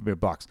to the Tampa Bay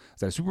Bucks. I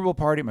was at a Super Bowl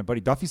party at my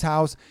buddy Duffy's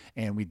house,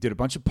 and we did a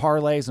bunch of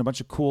parlays and a bunch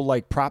of cool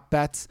like prop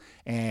bets.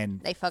 And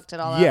they fucked it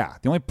all up. Yeah,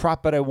 the only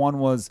prop bet I won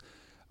was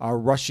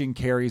rushing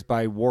carries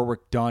by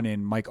Warwick Dunn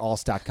and Mike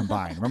Allstott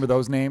combined. Remember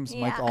those names?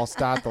 Yeah. Mike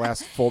Allstott, the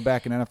last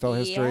fullback in NFL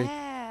history.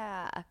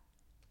 Yeah.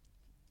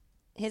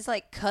 His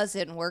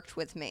cousin worked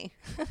with me.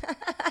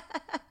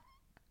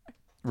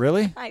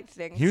 Really? I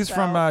think he was so.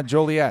 from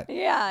Joliet.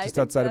 Yeah, just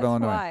outside of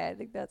Illinois. I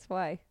think that's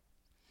why.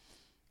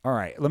 All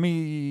right, let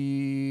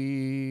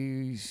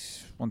me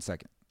 1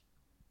 second.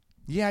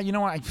 Yeah, you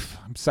know what?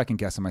 I'm second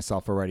guessing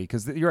myself already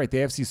because you're right. The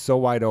AFC is so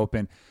wide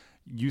open.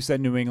 You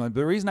said New England.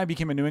 The reason I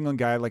became a New England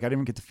guy, I didn't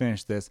even get to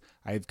finish this.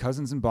 I have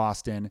cousins in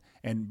Boston,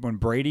 and when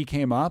Brady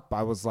came up,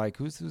 I was like,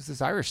 "Who's this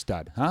Irish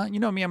stud? Huh? You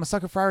know me. I'm a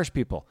sucker for Irish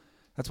people.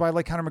 That's why I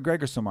like Conor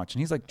McGregor so much, and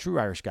he's like true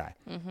Irish guy."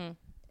 Mm-hmm.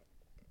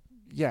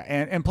 Yeah,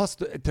 and plus,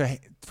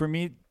 for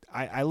me,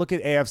 I look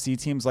at AFC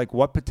teams like,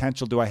 what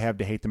potential do I have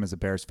to hate them as a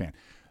Bears fan?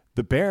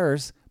 The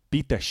Bears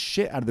beat the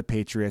shit out of the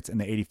Patriots in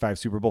the 85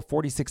 Super Bowl,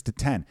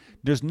 46-10.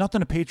 There's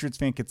nothing a Patriots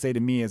fan could say to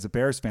me as a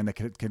Bears fan that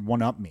could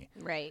one-up me.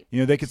 Right.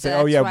 They could say,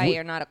 that's oh, yeah. That's why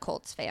you're not a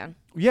Colts fan.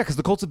 Yeah, because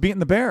the Colts have beaten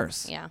the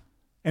Bears. Yeah.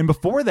 And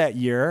before that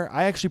year,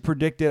 I actually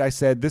predicted, I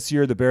said, this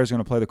year the Bears are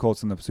going to play the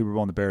Colts in the Super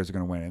Bowl and the Bears are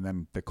going to win. And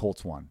then the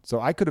Colts won. So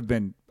I could have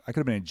been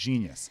a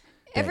genius.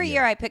 Every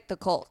year I pick the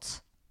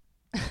Colts.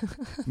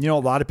 A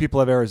lot of people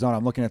have Arizona.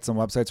 I'm looking at some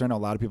websites right now. A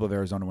lot of people have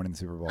Arizona winning the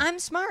Super Bowl. I'm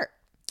smart.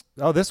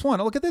 Oh, this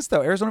one. Look at this,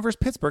 though. Arizona versus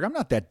Pittsburgh. I'm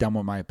not that dumb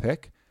with my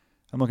pick.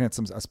 I'm looking at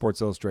a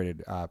Sports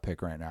Illustrated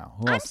pick right now.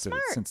 Who else did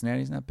it?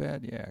 Cincinnati's not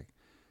bad.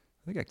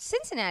 Yeah.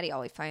 Cincinnati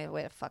always find a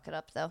way to fuck it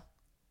up, though.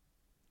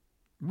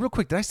 Real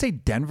quick, did I say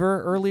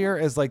Denver earlier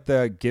as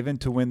the given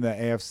to win the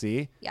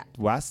AFC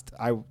West?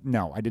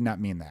 No, I did not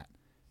mean that.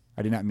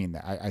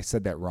 I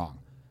said that wrong.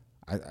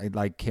 I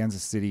like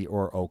Kansas City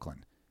or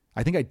Oakland.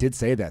 I think I did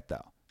say that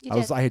though.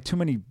 I had too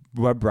many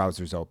web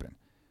browsers open.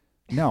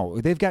 No,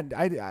 they've got.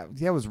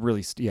 That was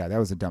really. Yeah, that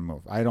was a dumb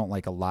move. I don't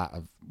like a lot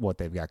of what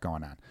they've got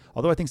going on.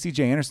 Although I think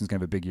C.J. Anderson's gonna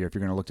have a big year. If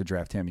you're gonna look to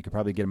draft him, you could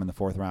probably get him in the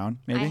 4th round.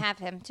 Maybe I have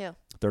him too.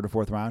 3rd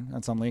or 4th round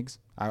on some leagues.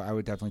 I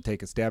would definitely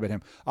take a stab at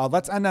him.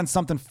 Let's end on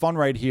something fun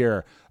right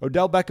here.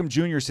 Odell Beckham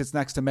Jr. sits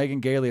next to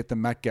Megan Gailey at the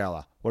Met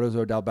Gala. What does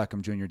Odell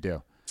Beckham Jr.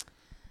 do?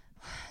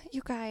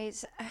 You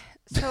guys,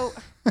 so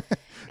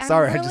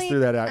sorry, I just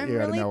threw that out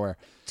really out of nowhere.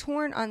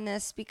 Torn on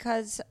this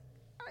because,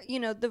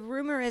 the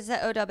rumor is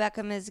that Odell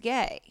Beckham is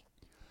gay.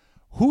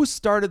 Who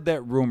started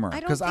that rumor?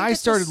 Because I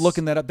started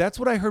looking that up. That's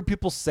what I heard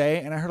people say,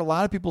 and I heard a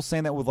lot of people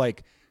saying that with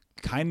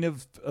kind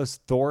of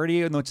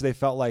authority, in which they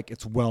felt like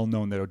it's well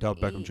known that Odell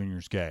Beckham Jr.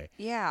 is gay.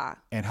 Yeah.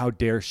 And how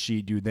dare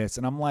she do this?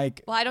 And I'm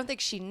like, well, I don't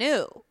think she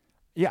knew.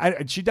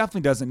 Yeah, she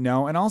definitely doesn't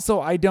know. And also,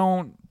 I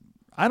don't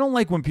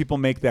like when people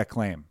make that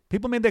claim.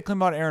 People made that claim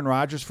about Aaron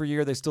Rodgers for a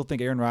year. They still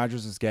think Aaron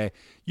Rodgers is gay.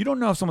 You don't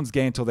know if someone's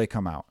gay until they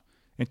come out.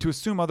 And to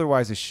assume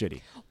otherwise is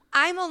shitty.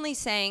 I'm only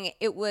saying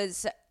it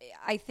was,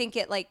 I think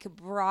it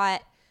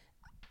brought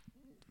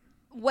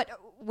what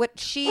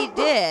she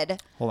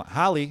did. Hold on.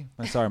 Holly,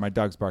 I'm sorry, my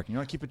dog's barking. You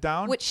want to keep it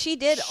down? What she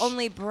did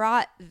only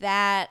brought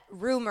that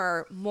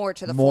rumor more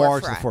to the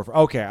forefront.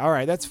 Okay, all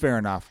right. That's fair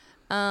enough.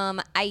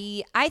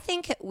 I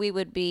think we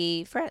would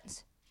be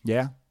friends.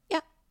 Yeah?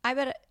 Yeah, I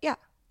bet. Yeah,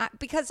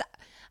 because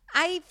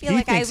I feel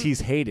he thinks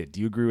he's hated.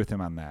 Do you agree with him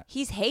on that?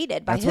 He's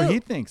hated by That's who? what he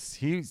thinks.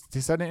 He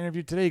said in an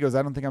interview today, he goes,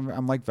 I don't think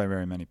I'm liked by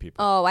very many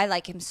people. Oh, I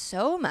like him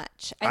so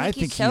much. I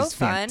think he's so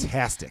fun.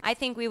 Fantastic. I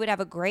think we would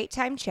have a great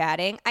time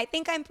chatting. I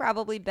think I'm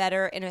probably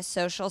better in a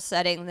social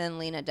setting than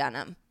Lena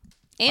Dunham.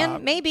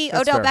 And maybe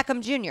Odell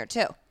Beckham Jr.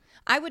 too.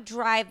 I would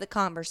drive the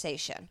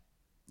conversation.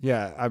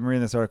 Yeah, I'm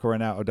reading this article right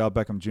now. Odell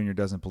Beckham Jr.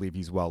 doesn't believe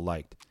he's well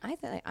liked. I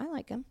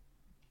like him.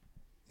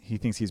 He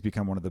thinks he's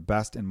become one of the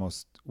best and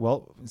most,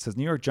 well, it says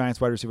New York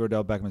Giants wide receiver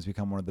Odell Beckham has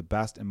become one of the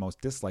best and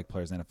most disliked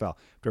players in the NFL.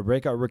 After a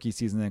breakout rookie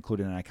season that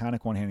included an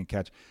iconic one-handed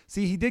catch.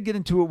 See, he did get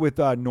into it with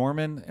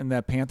Norman in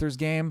that Panthers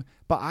game,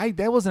 but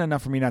that wasn't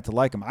enough for me not to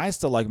like him. I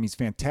still like him. He's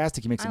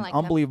fantastic. He makes some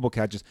unbelievable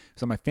catches. He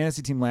was on my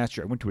fantasy team last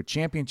year. I went to a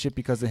championship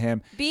because of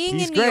him.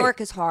 He's in New York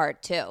is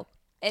hard, too.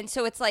 And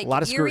so it's like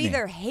you're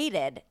either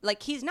hated.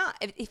 Like, he's not.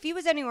 If he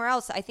was anywhere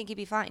else, I think he'd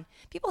be fine.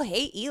 People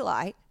hate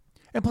Eli.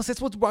 And plus,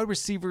 that's what wide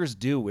receivers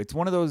do. It's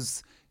one of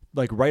those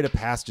like rite of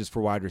passages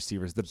for wide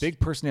receivers. The big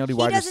personality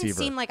wide receiver. He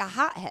doesn't seem like a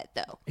hothead,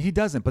 though. He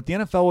doesn't. But the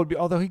NFL would be,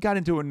 although he got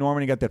into it with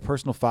Norman, he got that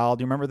personal foul.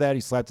 Do you remember that?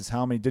 He slapped his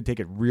helmet. He did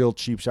take a real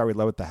cheap shot. He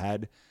led with the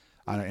head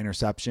on an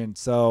interception.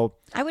 So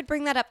I would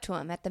bring that up to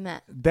him at the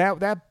Met.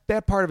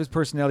 That part of his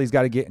personality's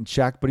got to get in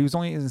check. But he was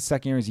only in his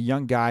second year. He's a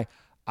young guy.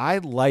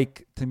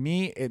 To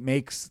me, it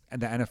makes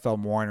the NFL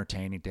more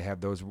entertaining to have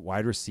those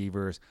wide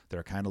receivers that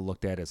are kind of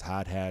looked at as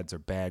hotheads or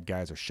bad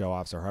guys or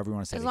show-offs or however you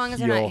want to say it. As long as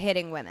they're not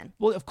hitting women.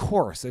 Well, of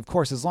course.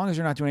 As long as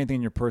you're not doing anything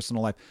in your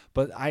personal life.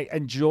 But I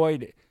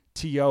enjoyed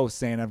T.O.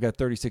 saying, I've got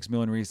 36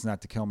 million reasons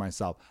not to kill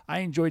myself. I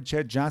enjoyed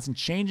Chad Johnson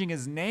changing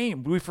his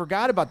name. We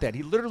forgot about that.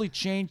 He literally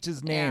changed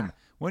his name. Yeah.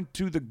 Went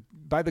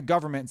by the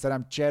government and said,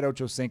 I'm Chad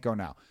Ochocinco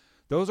now.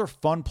 Those are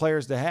fun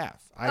players to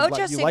have.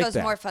 Ochocinco's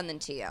more fun than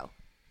T.O.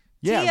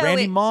 Yeah,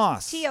 Randy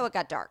Moss. T.O. it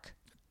got dark.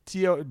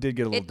 T.O. did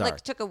get a little dark.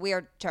 It took a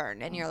weird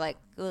turn, and you're like,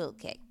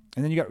 okay.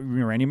 And then you got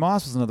Randy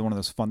Moss was another one of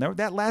those fun.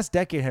 That last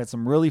decade had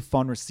some really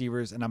fun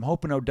receivers, and I'm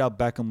hoping Odell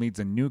Beckham leads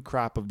a new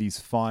crop of these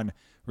fun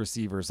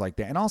receivers like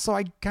that. And also,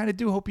 I kind of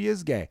do hope he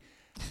is gay,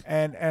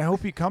 and I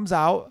hope he comes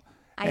out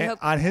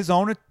on his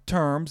own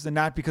terms, and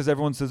not because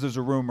everyone says there's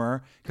a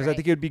rumor. Because I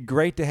think it would be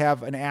great to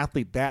have an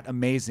athlete that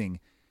amazing.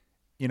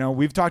 You know,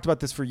 we've talked about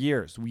this for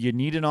years. You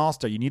need an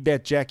all-star. You need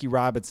that Jackie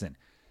Robinson.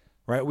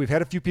 Right, we've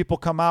had a few people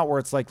come out where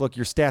it's like, look,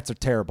 your stats are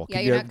terrible. Yeah,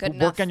 you're not good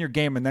enough. Work on your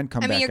game and then come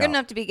back you're good out.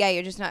 enough to be gay.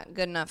 You're just not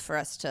good enough for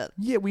us to.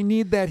 Yeah, we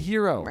need that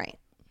hero. Right.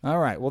 All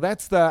right. Well,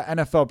 that's the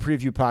NFL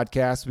preview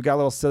podcast. We got a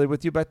little silly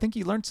with you, but I think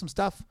you learned some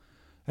stuff.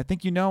 I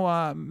think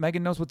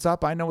Megan knows what's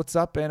up. I know what's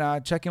up.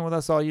 And check in with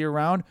us all year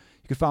round.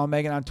 You can follow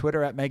Megan on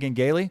Twitter at Megan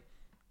Gailey.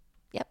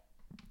 Yep.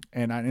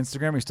 And on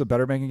Instagram, are you still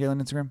better Megan Gailey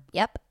on Instagram?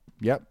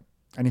 Yep.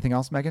 Anything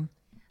else, Megan?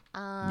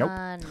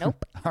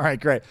 Nope. All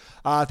right, great.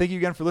 Thank you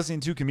again for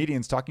listening to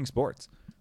Comedians Talking Sports.